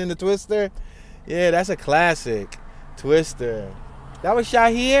spinning in the Twister. Yeah, that's a classic. Twister. That was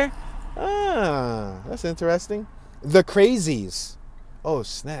shot here? Ah, that's interesting. The Crazies. Oh,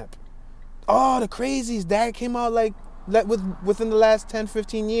 snap. Oh, The Crazies. That came out like within the last 10,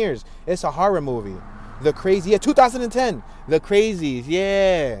 15 years. It's a horror movie. The Crazy. Yeah, 2010. The Crazies.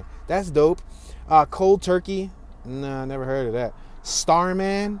 Yeah, that's dope. Cold Turkey. Nah, never heard of that.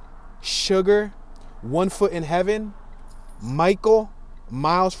 Starman. Sugar. One Foot in Heaven. Michael.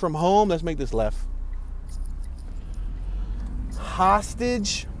 Miles from Home. Let's make this left.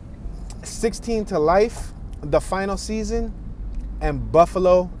 Hostage. 16 to Life. The Final Season. And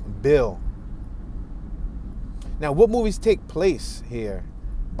Buffalo Bill. Now, what movies take place here?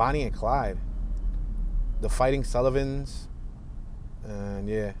 Bonnie and Clyde. The Fighting Sullivans. And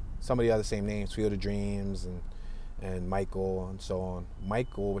yeah, some of the other same names. Field of Dreams and Michael and so on.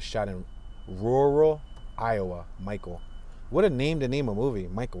 Michael was shot in rural Iowa. Michael. What a name to name a movie,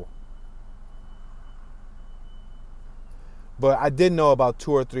 Michael. But I did know about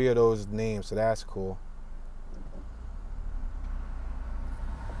 2 or 3 of those names, so that's cool.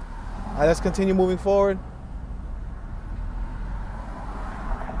 All right, let's continue moving forward.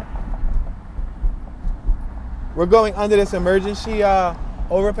 We're going under this emergency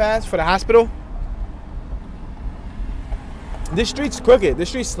overpass for the hospital. This street's crooked. This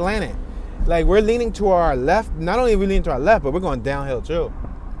street's slanted. Like, we're leaning to our left. Not only are we leaning to our left, but we're going downhill too.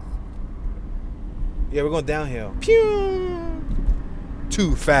 Yeah, we're going downhill. Pew!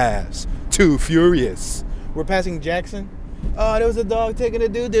 Too fast. Too furious. We're passing Jackson. Oh, there was a dog taking a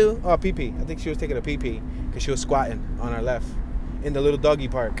doo-doo. Oh, pee-pee. I think she was taking a pee-pee because she was squatting on our left in the little doggy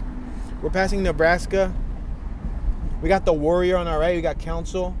park. We're passing Nebraska. We got the Warrior on our right. We got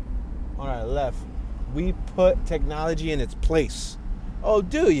Council on our left. We put technology in its place. Oh,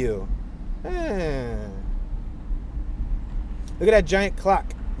 do you? Look at that giant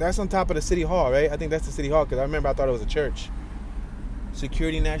clock. That's on top of the City Hall, right? I think that's the City Hall because I remember I thought it was a church.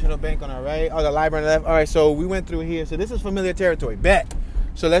 Security National Bank on our right. Oh, the library on the left. All right, so we went through here. So this is familiar territory. Bet.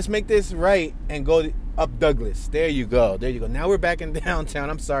 So let's make this right and go up Douglas. There you go. There you go. Now we're back in downtown.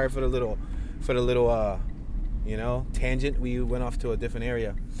 I'm sorry for the little you know, tangent. We went off to a different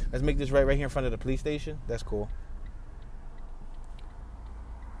area. Let's make this right here in front of the police station. That's cool.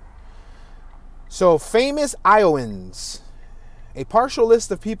 So, famous Iowans. A partial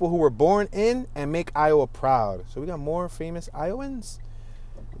list of people who were born in and make Iowa proud. So we got more famous Iowans.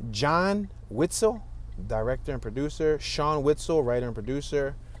 John Witzel, director and producer. Sean Witzel, writer and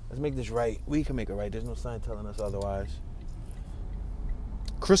producer. Let's make this right. We can make it right. There's no sign telling us otherwise.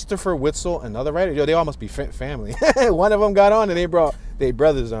 Christopher Witzel, another writer. Yo, they all must be family. One of them got on and they brought their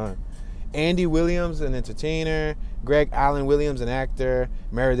brothers on. Andy Williams, an entertainer. Greg Allen Williams, an actor.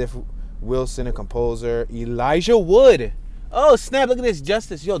 Meredith Wilson, a composer. Elijah Wood. Oh, snap. Look at this.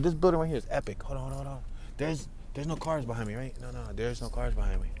 Justice. Yo, this building right here is epic. Hold on. There's no cars behind me, right? No, there's no cars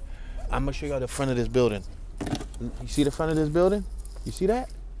behind me. I'm going to show y'all the front of this building. You see the front of this building? You see that?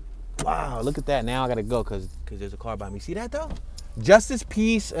 Wow, look at that. Now I got to go because there's a car behind me. See that, though? Justice,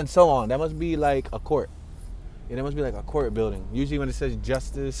 peace, and so on. That must be like a court. Yeah, that must be like a court building. Usually when it says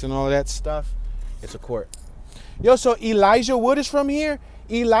justice and all of that stuff, it's a court. Yo, so Elijah Wood is from here?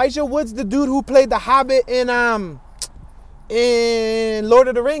 Elijah Wood's the dude who played the Hobbit in Lord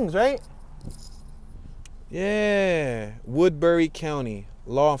of the Rings, right? Yeah. Woodbury County.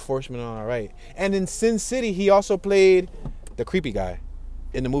 Law enforcement on our right. And in Sin City, he also played the creepy guy.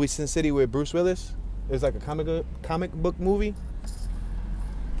 In the movie Sin City with Bruce Willis. It was like a comic book movie.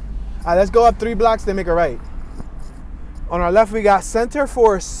 All right, let's go up 3 blocks, then make a right. On our left, we got Center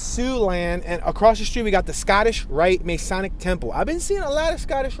for Siouxland, and across the street, we got the Scottish Rite Masonic Temple. I've been seeing a lot of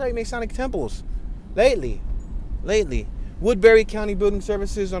Scottish Rite Masonic temples lately. Woodbury County Building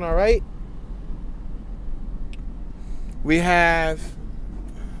Services on our right. We have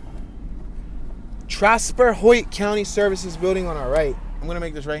Trosper Hoyt County Services Building on our right. I'm going to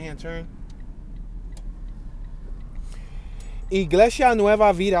make this right-hand turn. Iglesia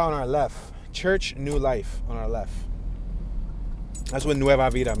Nueva Vida on our left. Church New Life on our left. That's what Nueva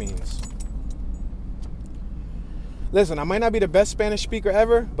Vida means. Listen, I might not be the best Spanish speaker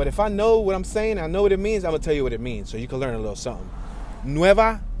ever, but if I know what I'm saying, I know what it means, I'm going to tell you what it means so you can learn a little something.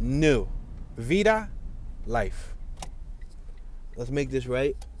 Nueva, new. Vida, life. Let's make this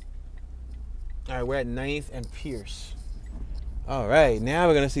right. All right, we're at 9th and Pierce. All right, now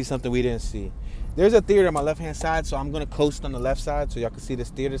we're going to see something we didn't see. There's a theater on my left-hand side, so I'm going to coast on the left side so y'all can see this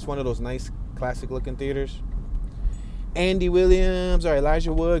theater. It's one of those nice, classic-looking theaters. Andy Williams, or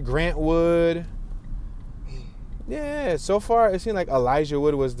Elijah Wood, Grant Wood. Yeah, so far it seemed like Elijah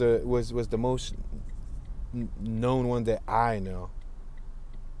Wood was the most known one that I know.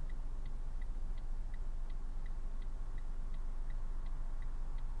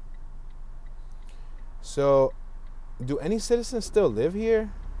 So, do any citizens still live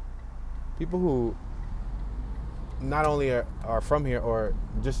here? People who not only are from here or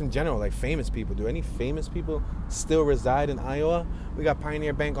just in general, like famous people. Do any famous people still reside in Iowa? We got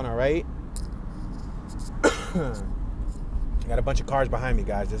Pioneer Bank on our right. Got a bunch of cars behind me,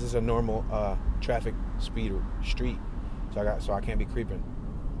 guys. This is a normal traffic speed street, so I can't be creeping.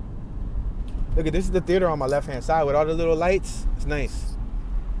 Look at this is the theater on my left-hand side with all the little lights. It's nice.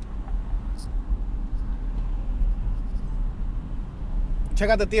 Check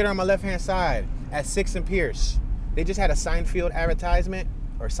out the theater on my left-hand side at 6th and Pierce. They just had a Seinfeld advertisement,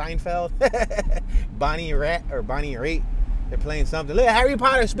 or Seinfeld. Bonnie Rat or Bonnie Raitt. They're playing something. Look at Harry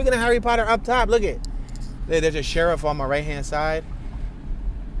Potter. Speaking of Harry Potter, up top, look at. There's a sheriff on my right-hand side.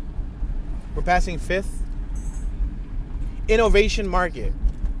 We're passing 5th. Innovation Market.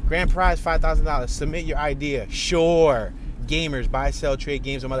 Grand prize $5,000. Submit your idea. Sure. Gamers, buy, sell, trade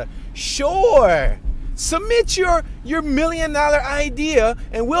games and other. Sure. Submit your $1 million idea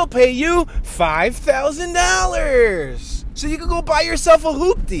and we'll pay you $5,000. So you can go buy yourself a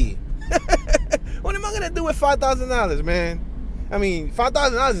hoopty. What am I gonna do with $5,000, man? I mean,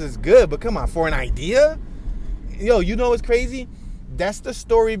 $5,000 is good, but come on, for an idea? Yo, you know what's crazy? That's the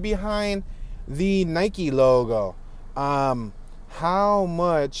story behind the Nike logo. How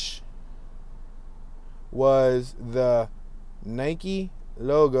much was the Nike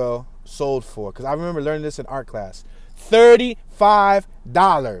logo sold for? Because I remember learning this in art class.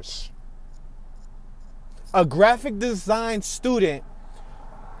 $35. A graphic design student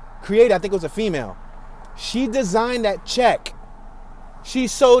created, I think it was a female. She designed that check. She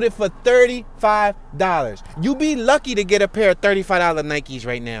sold it for $35. You be lucky to get a pair of $35 Nikes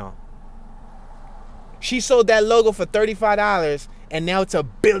right now. She sold that logo for $35 and now it's $1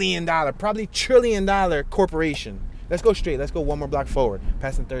 billion, probably $1 trillion corporation. Let's go straight. Let's go one more block forward,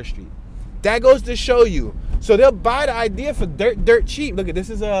 passing 3rd Street. That goes to show you. So they'll buy the idea for dirt cheap. Look at this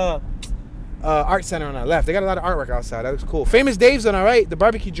is a art center on our left. They got a lot of artwork outside. That looks cool. Famous Dave's on our right, the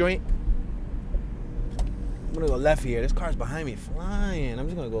barbecue joint. I'm gonna go left here. This car's behind me flying. I'm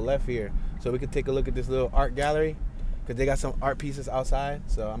just gonna go left here so we can take a look at this little art gallery because they got some art pieces outside.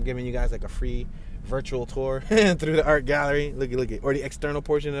 So I'm giving you guys like a free virtual tour through the art gallery. Look at, or the external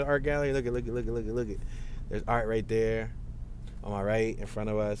portion of the art gallery. Look at. There's art right there on my right in front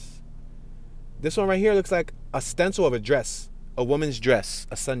of us. This one right here looks like a stencil of a dress, a woman's dress,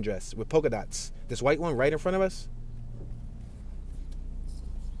 a sundress with polka dots. This white one right in front of us.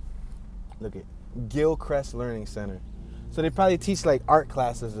 Look at Gilchrist Learning Center. So they probably teach like art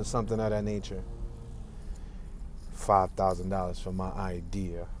classes or something of that nature. $5,000 for my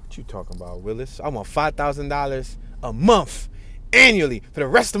idea. What you talking about, Willis? I want $5,000 a month annually for the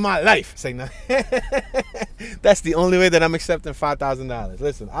rest of my life. Say nothing. That's the only way that I'm accepting $5,000.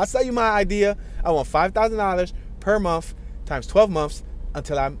 Listen, I'll sell you my idea. I want $5,000 per month times 12 months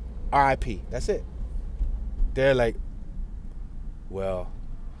until I'm RIP. That's it. They're like, well,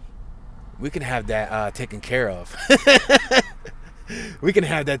 we can have that taken care of. We can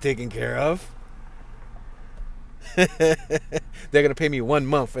have that taken care of. They're going to pay me 1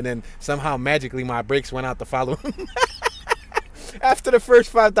 month and then somehow magically my brakes went out the following. After the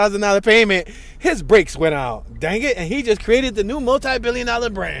first $5,000 payment, his brakes went out. Dang it. And he just created the new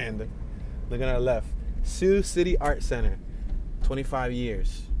multi-billion-dollar brand. Look at our left. Sioux City Art Center. 25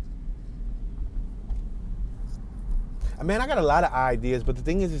 years. Man, I got a lot of ideas, but the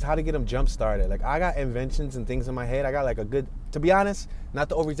thing is how to get them jump started. Like, I got inventions and things in my head. I got like a good, to be honest, not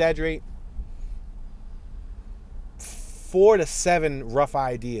to over exaggerate, 4 to 7 rough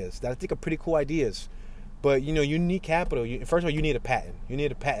ideas that I think are pretty cool ideas. But you know, you need capital. First of all, you need a patent. You need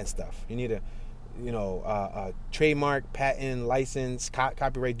to patent stuff. You need a, a trademark, patent, license,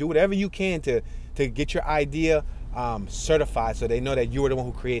 copyright. Do whatever you can to get your idea certified, so they know that you were the one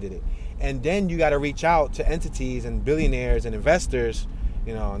who created it. And then you got to reach out to entities and billionaires and investors,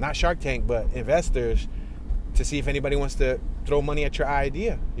 not Shark Tank, but investors, to see if anybody wants to throw money at your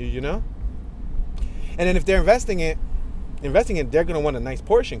idea. You know. And then if they're investing in, they're going to want a nice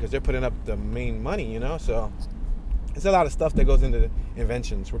portion because they're putting up the main money, So it's a lot of stuff that goes into the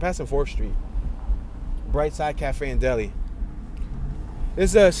inventions. We're passing 4th Street. Brightside Cafe and Deli.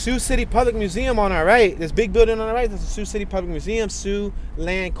 There's a Sioux City Public Museum on our right. This big building on our right. There's a Sioux City Public Museum. Sioux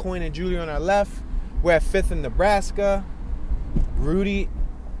Land, Coin, and Jewelry on our left. We're at 5th in Nebraska. Rudy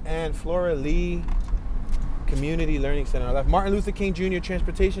and Flora Lee Community Learning Center on our left. Martin Luther King Jr.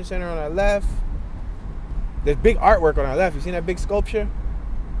 Transportation Center on our left. There's big artwork on our left. You seen that big sculpture?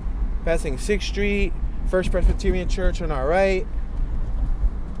 Passing 6th Street. First Presbyterian Church on our right.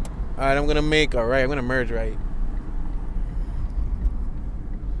 All right, I'm going to make a right. I'm going to merge right.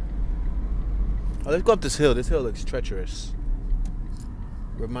 Oh, let's go up this hill. This hill looks treacherous.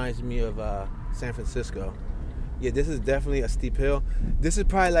 Reminds me of San Francisco. Yeah, this is definitely a steep hill. This is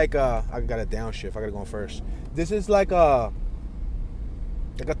probably like I got a downshift. I got to go first. This is like a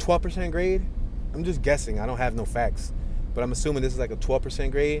 12% grade. I'm just guessing. I don't have no facts. But I'm assuming this is like a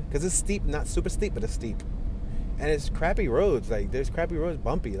 12% grade. Because it's steep. Not super steep, but it's steep. And it's crappy roads. Like, there's crappy roads,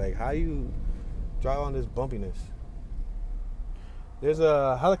 bumpy. Like, how you drive on this bumpiness? There's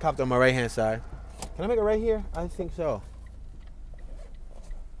a helicopter on my right-hand side. Can I make it right here? I think so.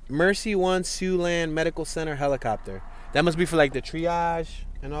 Mercy One Siouxland Medical Center helicopter. That must be for like the triage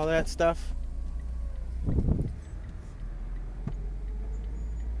and all that stuff.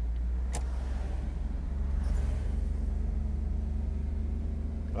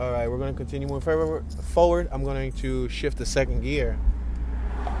 All right, we're going to continue moving forward. I'm going to shift the second gear.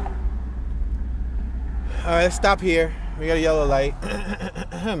 All right, let's stop here. We got a yellow light.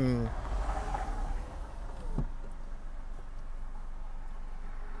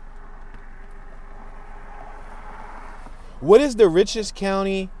 What is the richest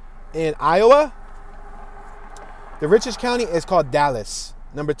county in Iowa? The richest county is called Dallas.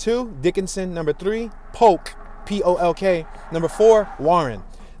 Number 2, Dickinson. Number 3, Polk, P-O-L-K. Number 4, Warren.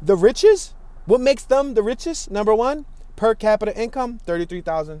 The richest, what makes them the richest? Number 1, per capita income,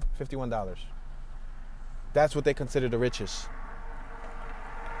 $33,051. That's what they consider the richest.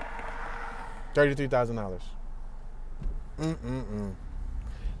 $33,000.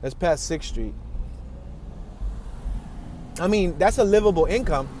 Let's pass 6th Street. I mean, that's a livable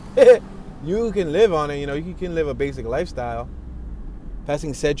income. You can live on it, you know, you can live a basic lifestyle.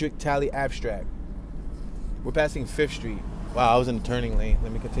 Passing Cedric Talley Abstract. We're passing 5th Street. Wow, I was in the turning lane.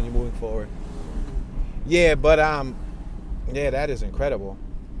 Let me continue moving forward. Yeah, but yeah, that is incredible.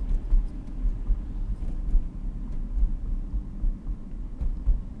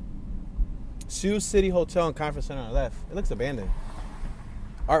 Sioux City Hotel and Conference Center on the left. It looks abandoned.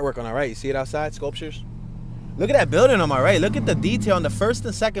 Artwork on our right. You see it outside? Sculptures. Look at that building on my right. Look at the detail on the 1st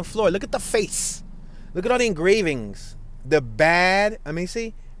and 2nd floor. Look at the face. Look at all the engravings. The let me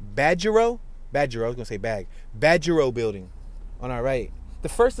see. Badgero. I was going to say bag. Badgero building on our right. The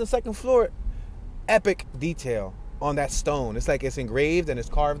 1st and 2nd floor, epic detail on that stone. It's like it's engraved and it's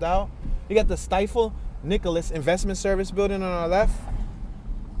carved out. You got the Stifel Nicholas Investment Service building on our left.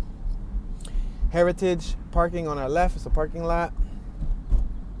 Heritage parking on our left. It's a parking lot.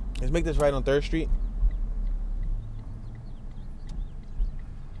 Let's make this right on 3rd Street.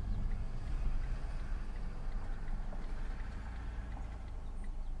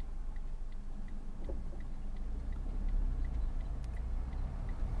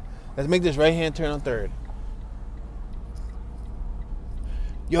 Let's make this right-hand turn on 3rd.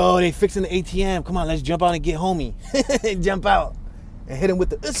 Yo, they fixing the ATM. Come on, let's jump out and get homie. Jump out and hit him with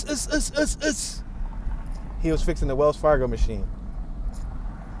the He was fixing the Wells Fargo machine.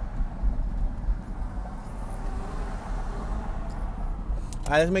 All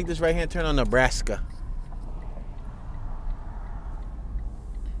right, let's make this right-hand turn on Nebraska.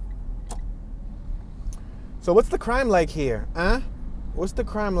 So what's the crime like here, huh? What's the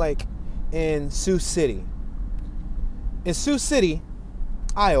crime like in Sioux City? In Sioux City,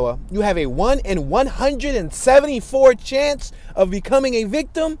 Iowa, you have a 1 in 174 chance of becoming a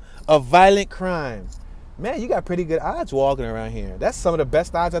victim of violent crime. Man, you got pretty good odds walking around here. That's some of the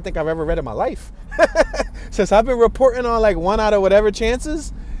best odds I think I've ever read in my life. Since I've been reporting on like 1 out of whatever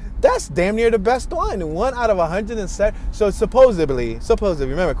chances, that's damn near the best one. 1 out of 107. So supposedly,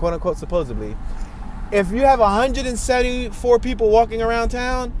 remember, quote unquote, supposedly, if you have 174 people walking around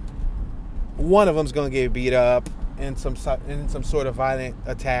town, one of them's gonna get beat up in some sort of violent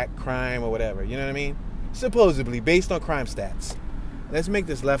attack, crime, or whatever. You know what I mean? Supposedly, based on crime stats. Let's make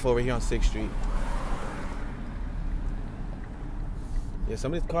this left over here on 6th Street. Yeah,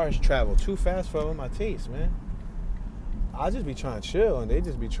 some of these cars travel too fast for my taste, man. I'll just be trying to chill, and they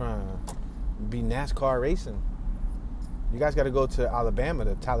just be trying to be NASCAR racing. You guys got to go to Alabama,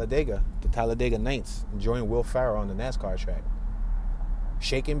 to Talladega Nights, and join Will Ferrell on the NASCAR track.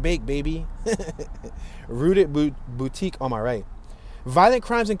 Shake and bake, baby. Rooted Boutique on my right. Violent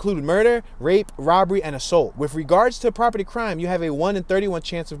crimes include murder, rape, robbery, and assault. With regards to property crime, you have a 1 in 31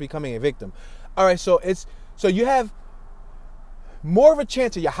 chance of becoming a victim. All right, so you have more of a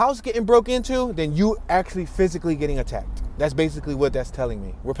chance of your house getting broke into than you actually physically getting attacked. That's basically what that's telling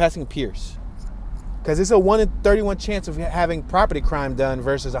me. We're passing Pierce. Because it's a 1 in 31 chance of having property crime done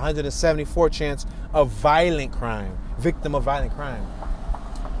versus 174 chance of violent crime, victim of violent crime.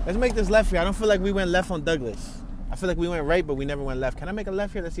 Let's make this left here. I don't feel like we went left on Douglas. I feel like we went right, but we never went left. Can I make a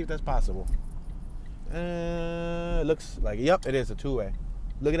left here? Let's see if that's possible. Looks like, yep, it is a 2-way.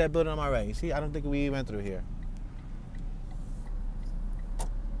 Look at that building on my right. You see, I don't think we went through here.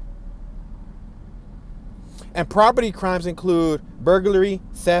 And property crimes include burglary,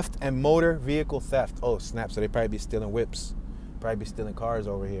 theft, and motor vehicle theft. Oh, snap. So they probably be stealing whips. Probably be stealing cars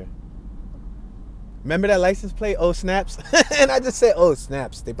over here. Remember that license plate? Oh, snaps. And I just said, oh,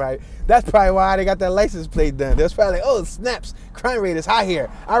 snaps. That's probably why they got that license plate done. They was probably like, oh, snaps. Crime rate is high here.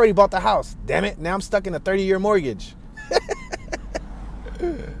 I already bought the house. Damn it. Now I'm stuck in a 30-year mortgage.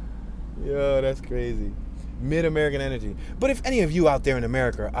 Yo, that's crazy. Mid-American energy. But if any of you out there in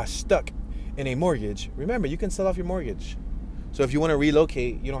America are stuck in a mortgage, remember, you can sell off your mortgage. So if you want to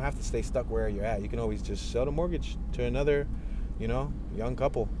relocate, you don't have to stay stuck where you're at. You can always just sell the mortgage to another, young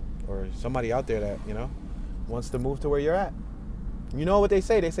couple or somebody out there that, wants to move to where you're at. You know what they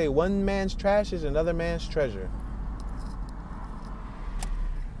say? They say one man's trash is another man's treasure.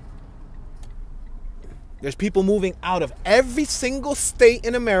 There's people moving out of every single state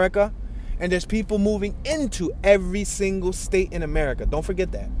in America, and there's people moving into every single state in America. Don't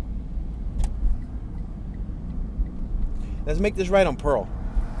forget that. Let's make this right on Pearl.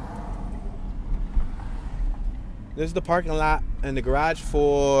 This is the parking lot and the garage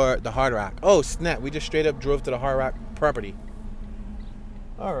for the Hard Rock. Oh, snap. We just straight up drove to the Hard Rock property.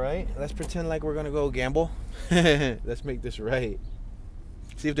 All right. Let's pretend like we're going to go gamble. Let's make this right.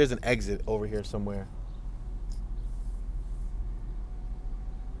 See if there's an exit over here somewhere.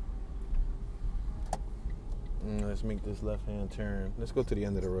 Let's make this left-hand turn. Let's go to the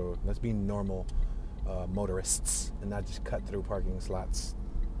end of the road. Let's be normal motorists and not just cut through parking slots.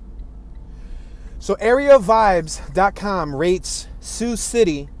 So areavibes.com rates Sioux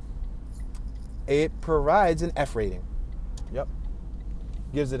City. It provides an F rating. Yep.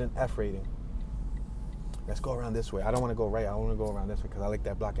 Gives it an F rating. Let's go around this way. I don't want to go right. I want to go around this way because I like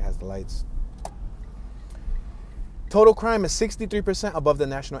that block. It has the lights. Total crime is 63% above the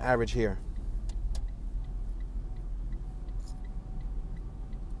national average here.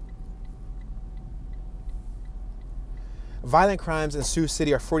 Violent crimes in Sioux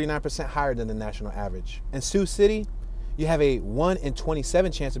City are 49% higher than the national average. In Sioux City, you have a 1 in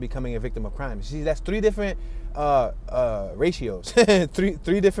 27 chance of becoming a victim of crime. See, that's three different ratios,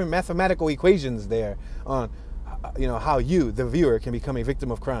 three different mathematical equations there on, how you, the viewer, can become a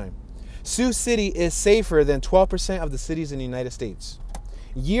victim of crime. Sioux City is safer than 12% of the cities in the United States.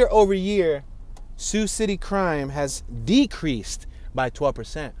 Year over year, Sioux City crime has decreased by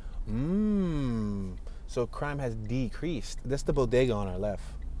 12%. So crime has decreased. That's the bodega on our left.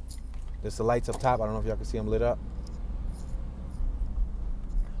 There's the lights up top. I don't know if y'all can see them lit up.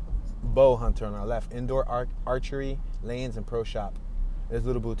 Bow hunter on our left. Indoor archery, lanes, and pro shop. There's a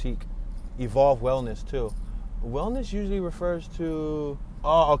little boutique. Evolve wellness too. Wellness usually refers to,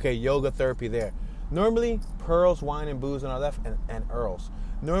 yoga therapy there. Normally, Pearls, Wine, and Booze on our left, and Earls.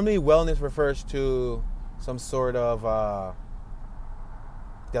 Normally, wellness refers to some sort of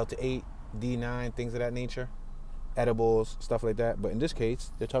Delta 8, D9, things of that nature, edibles, stuff like that. But in this case,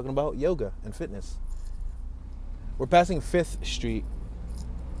 they're talking about yoga and fitness. We're passing 5th Street.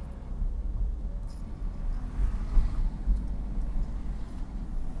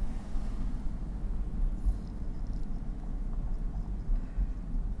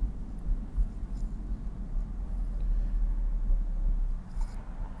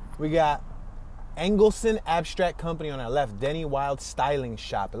 We got Engelson Abstract Company on our left. Denny Wild Styling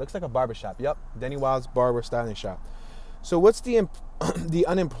Shop. It looks like a barber shop. Yep, Denny Wild's Barber Styling Shop. So what's the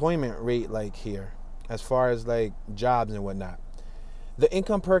unemployment rate like here as far as like jobs and whatnot? The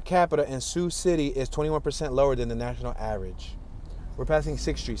income per capita in Sioux City is 21% lower than the national average. We're passing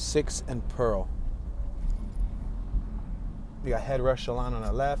 6th Street, 6th and Pearl. We got Head Rush Salon on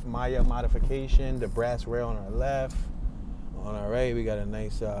our left. Maya Modification, the Brass Rail on our left. On our right, we got a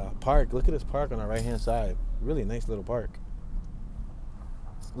nice park. Look at this park on our right-hand side. Really nice little park.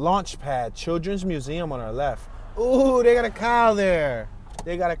 LaunchPAD, Children's Museum on our left. Ooh, they got a cow there.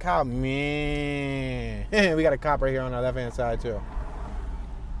 They got a cow. Man. We got a cop right here on our left-hand side, too.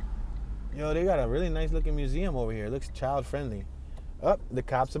 Yo, they got a really nice-looking museum over here. It looks child-friendly. Oh, the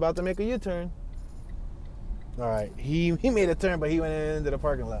cop's about to make a U-turn. All right. He made a turn, but he went into the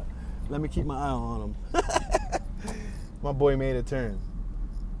parking lot. Let me keep my eye on him. My boy made a turn.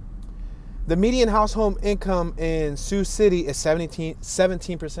 The median household income in Sioux City is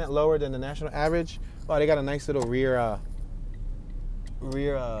 17% lower than the national average. Oh, they got a nice little rear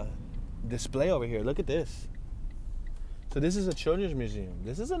display over here. Look at this. So this is a children's museum.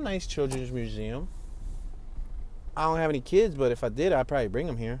 This is a nice children's museum. I don't have any kids, but if I did, I'd probably bring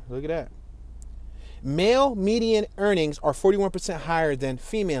them here. Look at that. Male median earnings are 41% higher than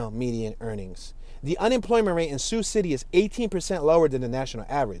female median earnings. The unemployment rate in Sioux City is 18% lower than the national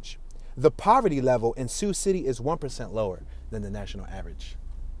average. The poverty level in Sioux City is 1% lower than the national average.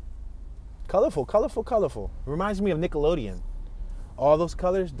 Colorful, colorful, colorful. Reminds me of Nickelodeon. All those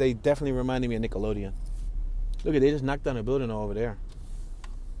colors, they definitely reminded me of Nickelodeon. Look at, they just knocked down a building over there.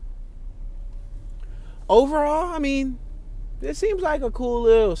 Overall, I mean, it seems like a cool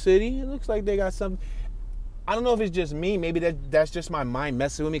little city. It looks like they got some. I don't know if it's just me. Maybe that's just my mind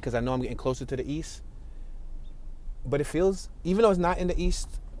messing with me because I know I'm getting closer to the east. But it feels, even though it's not in the east,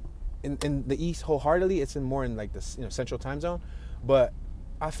 in the east wholeheartedly, it's more in like the central time zone. But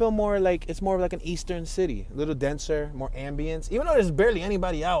I feel more like it's more of like an eastern city, a little denser, more ambience. Even though there's barely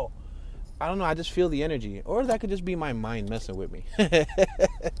anybody out, I don't know. I just feel the energy, or that could just be my mind messing with me.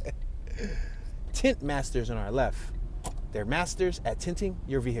 Tint Masters on our left. They're masters at tinting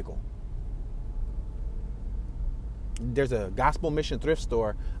your vehicle. There's a Gospel Mission thrift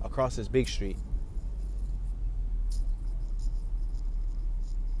store across this big street.